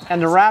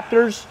 and the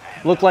Raptors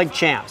look like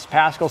champs.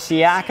 Pascal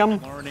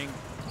Siakam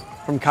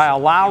from Kyle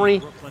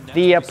Lowry.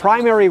 The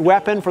primary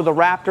weapon for the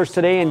Raptors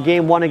today in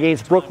Game 1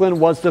 against Brooklyn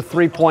was the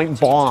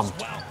three-point bomb.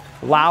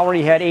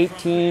 Lowry had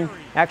 18.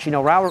 Actually,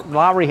 no,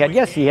 Lowry had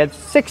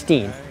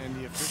 16.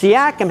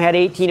 Siakam had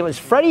 18. It was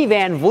Freddie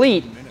Van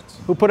Vliet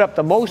who put up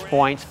the most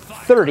points,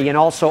 30, and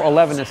also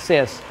 11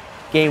 assists,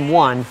 Game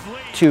 1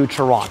 to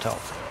Toronto.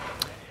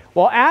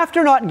 Well,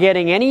 after not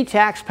getting any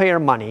taxpayer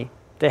money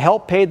to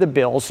help pay the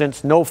bills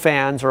since no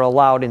fans are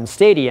allowed in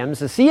stadiums,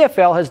 the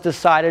CFL has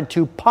decided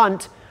to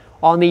punt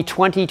on the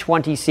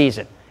 2020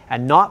 season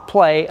and not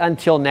play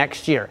until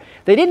next year.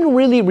 They didn't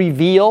really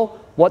reveal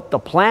what the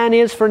plan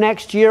is for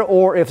next year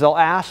or if they'll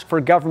ask for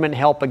government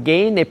help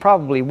again. They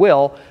probably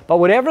will. But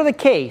whatever the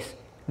case,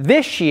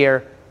 this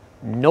year,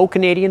 no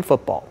Canadian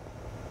football.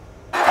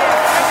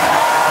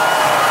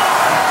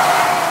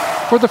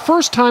 For the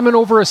first time in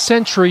over a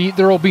century,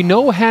 there will be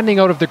no handing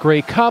out of the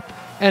Grey Cup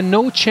and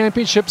no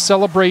championship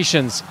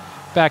celebrations.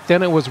 Back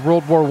then it was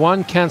World War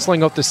I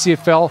cancelling out the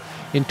CFL.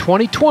 In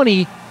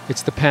 2020,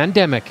 it's the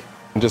pandemic.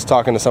 Just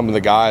talking to some of the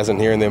guys and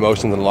hearing the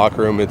emotions in the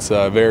locker room, it's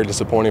very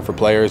disappointing for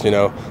players. You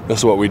know, this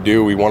is what we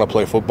do. We want to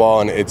play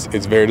football, and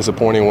it's very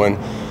disappointing when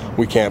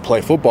we can't play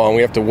football and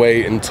we have to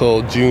wait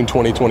until June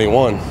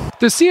 2021.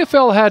 The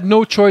CFL had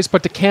no choice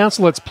but to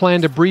cancel its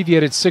planned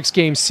abbreviated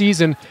 6-game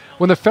season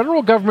when the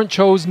federal government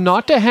chose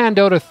not to hand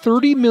out a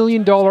 $30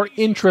 million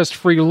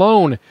interest-free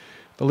loan.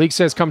 The league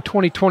says come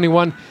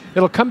 2021,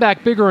 it'll come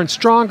back bigger and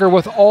stronger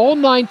with all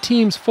 9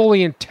 teams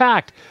fully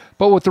intact,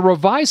 but with the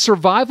revised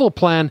survival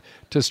plan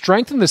to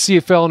strengthen the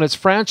CFL and its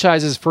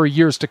franchises for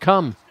years to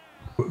come.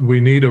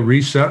 We need a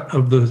reset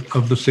of the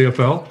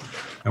CFL,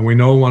 and we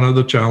know one of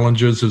the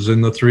challenges is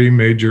in the 3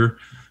 major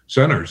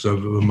centers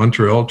of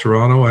Montreal,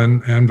 Toronto,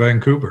 and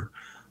Vancouver.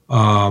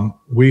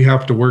 We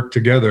have to work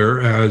together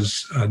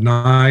as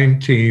 9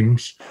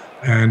 teams,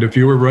 and if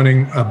you were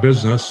running a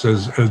business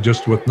as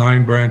just with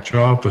 9 branch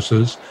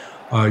offices,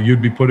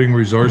 you'd be putting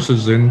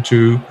resources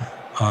into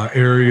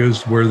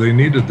areas where they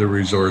needed the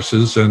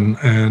resources,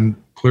 and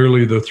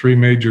clearly the 3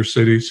 major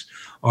cities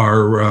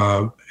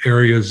are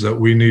areas that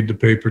we need to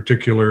pay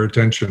particular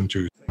attention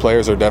to.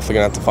 Players are definitely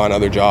going to have to find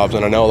other jobs,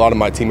 and I know a lot of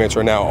my teammates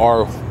right now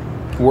are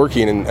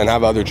working and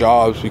have other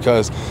jobs,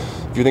 because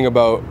if you think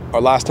about our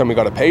last time we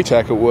got a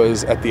paycheck, it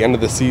was at the end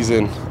of the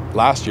season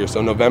last year,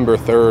 so November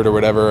 3rd or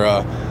whatever,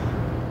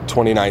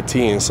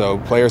 2019. So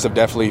players have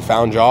definitely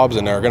found jobs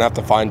and are going to have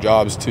to find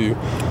jobs to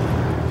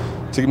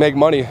make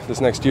money this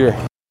next year.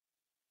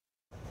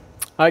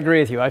 I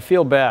agree with you. I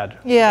feel bad.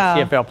 Yeah.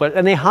 CFL players.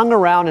 And they hung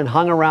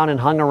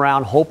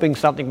around, hoping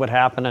something would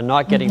happen and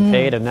not getting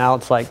paid. And now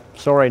it's like,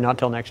 sorry, not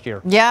till next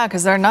year. Yeah,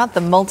 because they're not the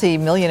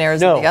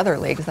multi-millionaires in the other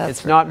leagues.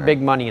 It's not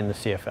big money in the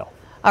CFL.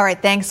 All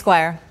right. Thanks,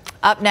 Squire.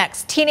 Up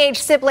next, teenage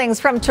siblings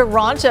from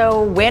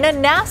Toronto win a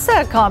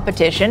NASA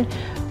competition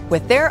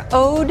with their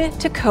ode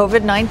to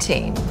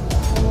COVID-19.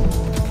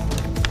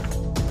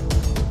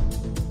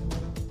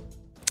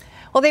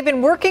 Well, they've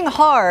been working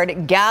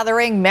hard,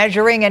 gathering,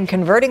 measuring, and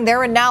converting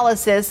their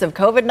analysis of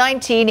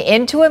COVID-19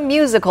 into a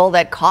musical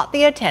that caught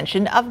the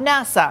attention of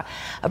NASA.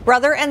 A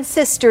brother and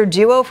sister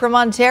duo from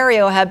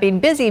Ontario have been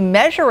busy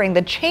measuring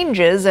the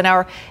changes in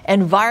our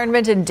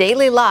environment and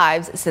daily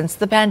lives since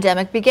the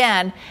pandemic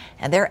began,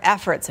 and their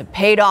efforts have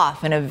paid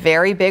off in a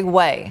very big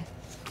way.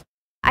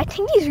 I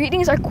think these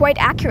readings are quite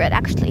accurate,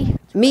 actually.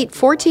 Meet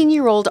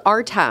 14-year-old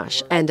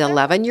Artash and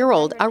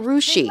 11-year-old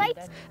Arushi.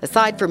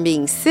 Aside from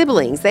being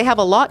siblings, they have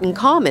a lot in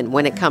common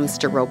when it comes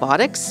to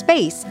robotics,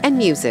 space, and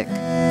music.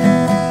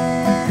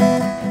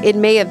 In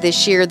May of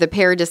this year, the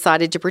pair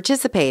decided to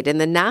participate in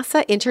the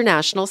NASA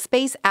International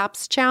Space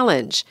Apps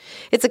Challenge.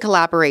 It's a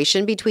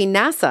collaboration between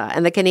NASA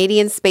and the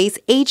Canadian Space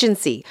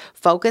Agency,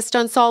 focused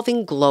on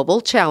solving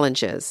global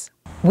challenges.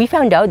 We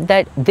found out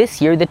that this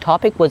year the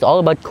topic was all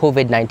about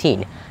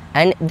COVID-19.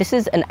 And this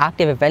is an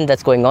active event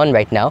that's going on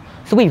right now,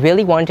 so we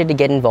really wanted to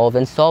get involved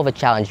and solve a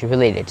challenge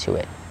related to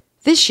it.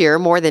 This year,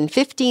 more than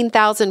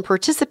 15,000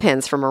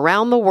 participants from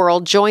around the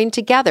world joined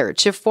together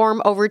to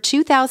form over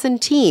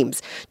 2,000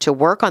 teams to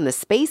work on the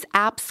Space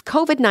Apps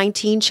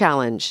COVID-19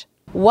 Challenge.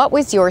 What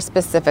was your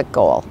specific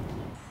goal?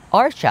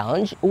 Our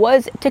challenge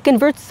was to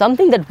convert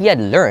something that we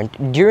had learned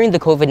during the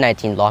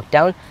COVID-19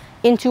 lockdown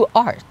into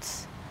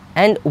arts.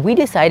 And we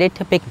decided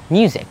to pick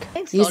music.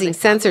 Using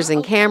sensors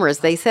and cameras,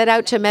 they set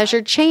out to measure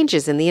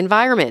changes in the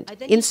environment,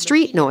 in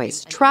street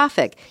noise,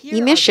 traffic,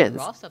 emissions,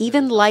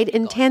 even light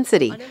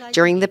intensity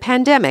during the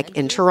pandemic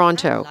in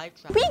Toronto.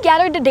 We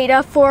gathered the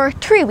data for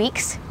 3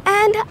 weeks,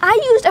 and I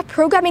used a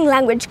programming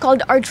language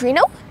called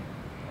Arduino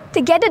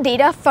to get the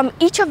data from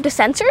each of the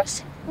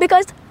sensors,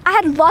 because I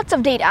had lots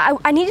of data.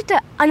 I needed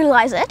to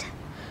analyze it.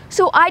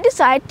 So I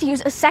decided to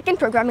use a second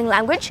programming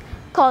language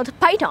called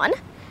Python,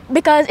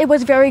 because it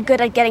was very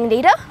good at getting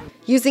data.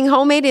 Using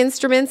homemade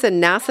instruments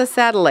and NASA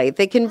satellite,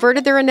 they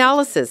converted their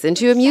analysis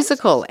into a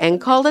musical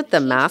and called it the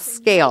Mass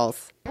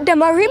Scales. The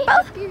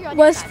marimba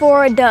was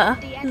for the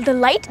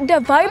light, the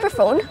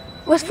vibraphone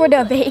was for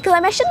the vehicle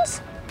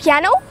emissions,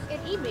 piano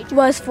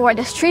was for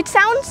the street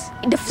sounds,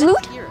 the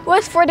flute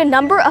was for the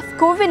number of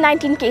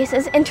COVID-19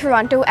 cases in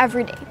Toronto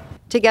every day.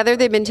 Together,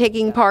 they've been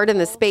taking part in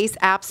the Space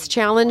Apps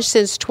Challenge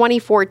since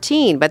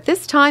 2014, but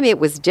this time it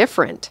was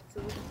different.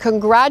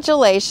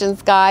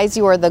 Congratulations, guys.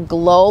 You are the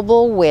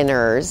global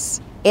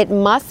winners. It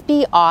must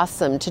be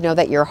awesome to know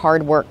that your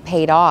hard work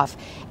paid off,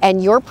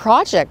 and your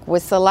project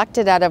was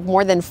selected out of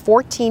more than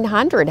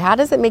 1,400. How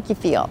does it make you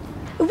feel?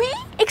 We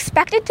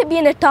expected to be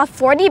in the top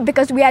 40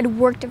 because we had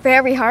worked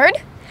very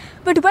hard.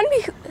 But when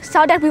we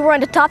saw that we were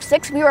in the top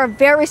 6, we were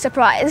very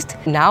surprised.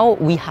 Now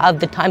we have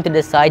the time to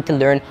decide to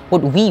learn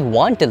what we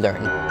want to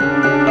learn.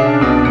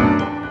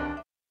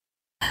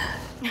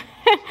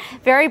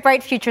 Very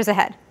bright futures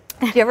ahead.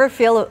 Do you ever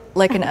feel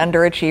like an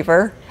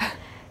underachiever?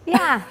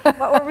 Yeah.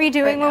 What were we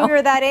doing when we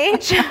were that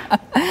age?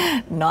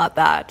 Not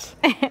that.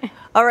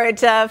 All right,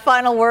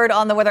 final word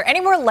on the weather.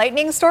 Any more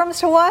lightning storms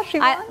to watch?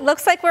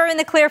 Looks like we're in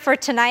the clear for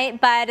tonight,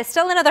 but it's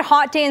still another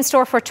hot day in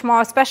store for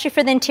tomorrow, especially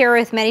for the interior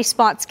with many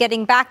spots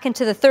getting back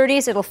into the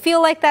 30s. It'll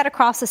feel like that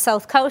across the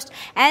south coast,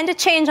 and a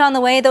change on the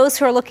way. Those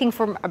who are looking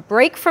for a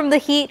break from the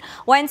heat,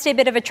 Wednesday, a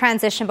bit of a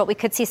transition, but we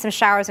could see some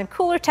showers and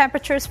cooler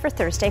temperatures for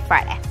Thursday,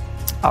 Friday.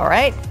 All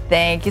right.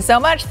 Thank you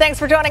so much. Thanks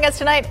for joining us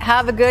tonight.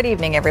 Have a good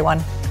evening,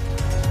 everyone.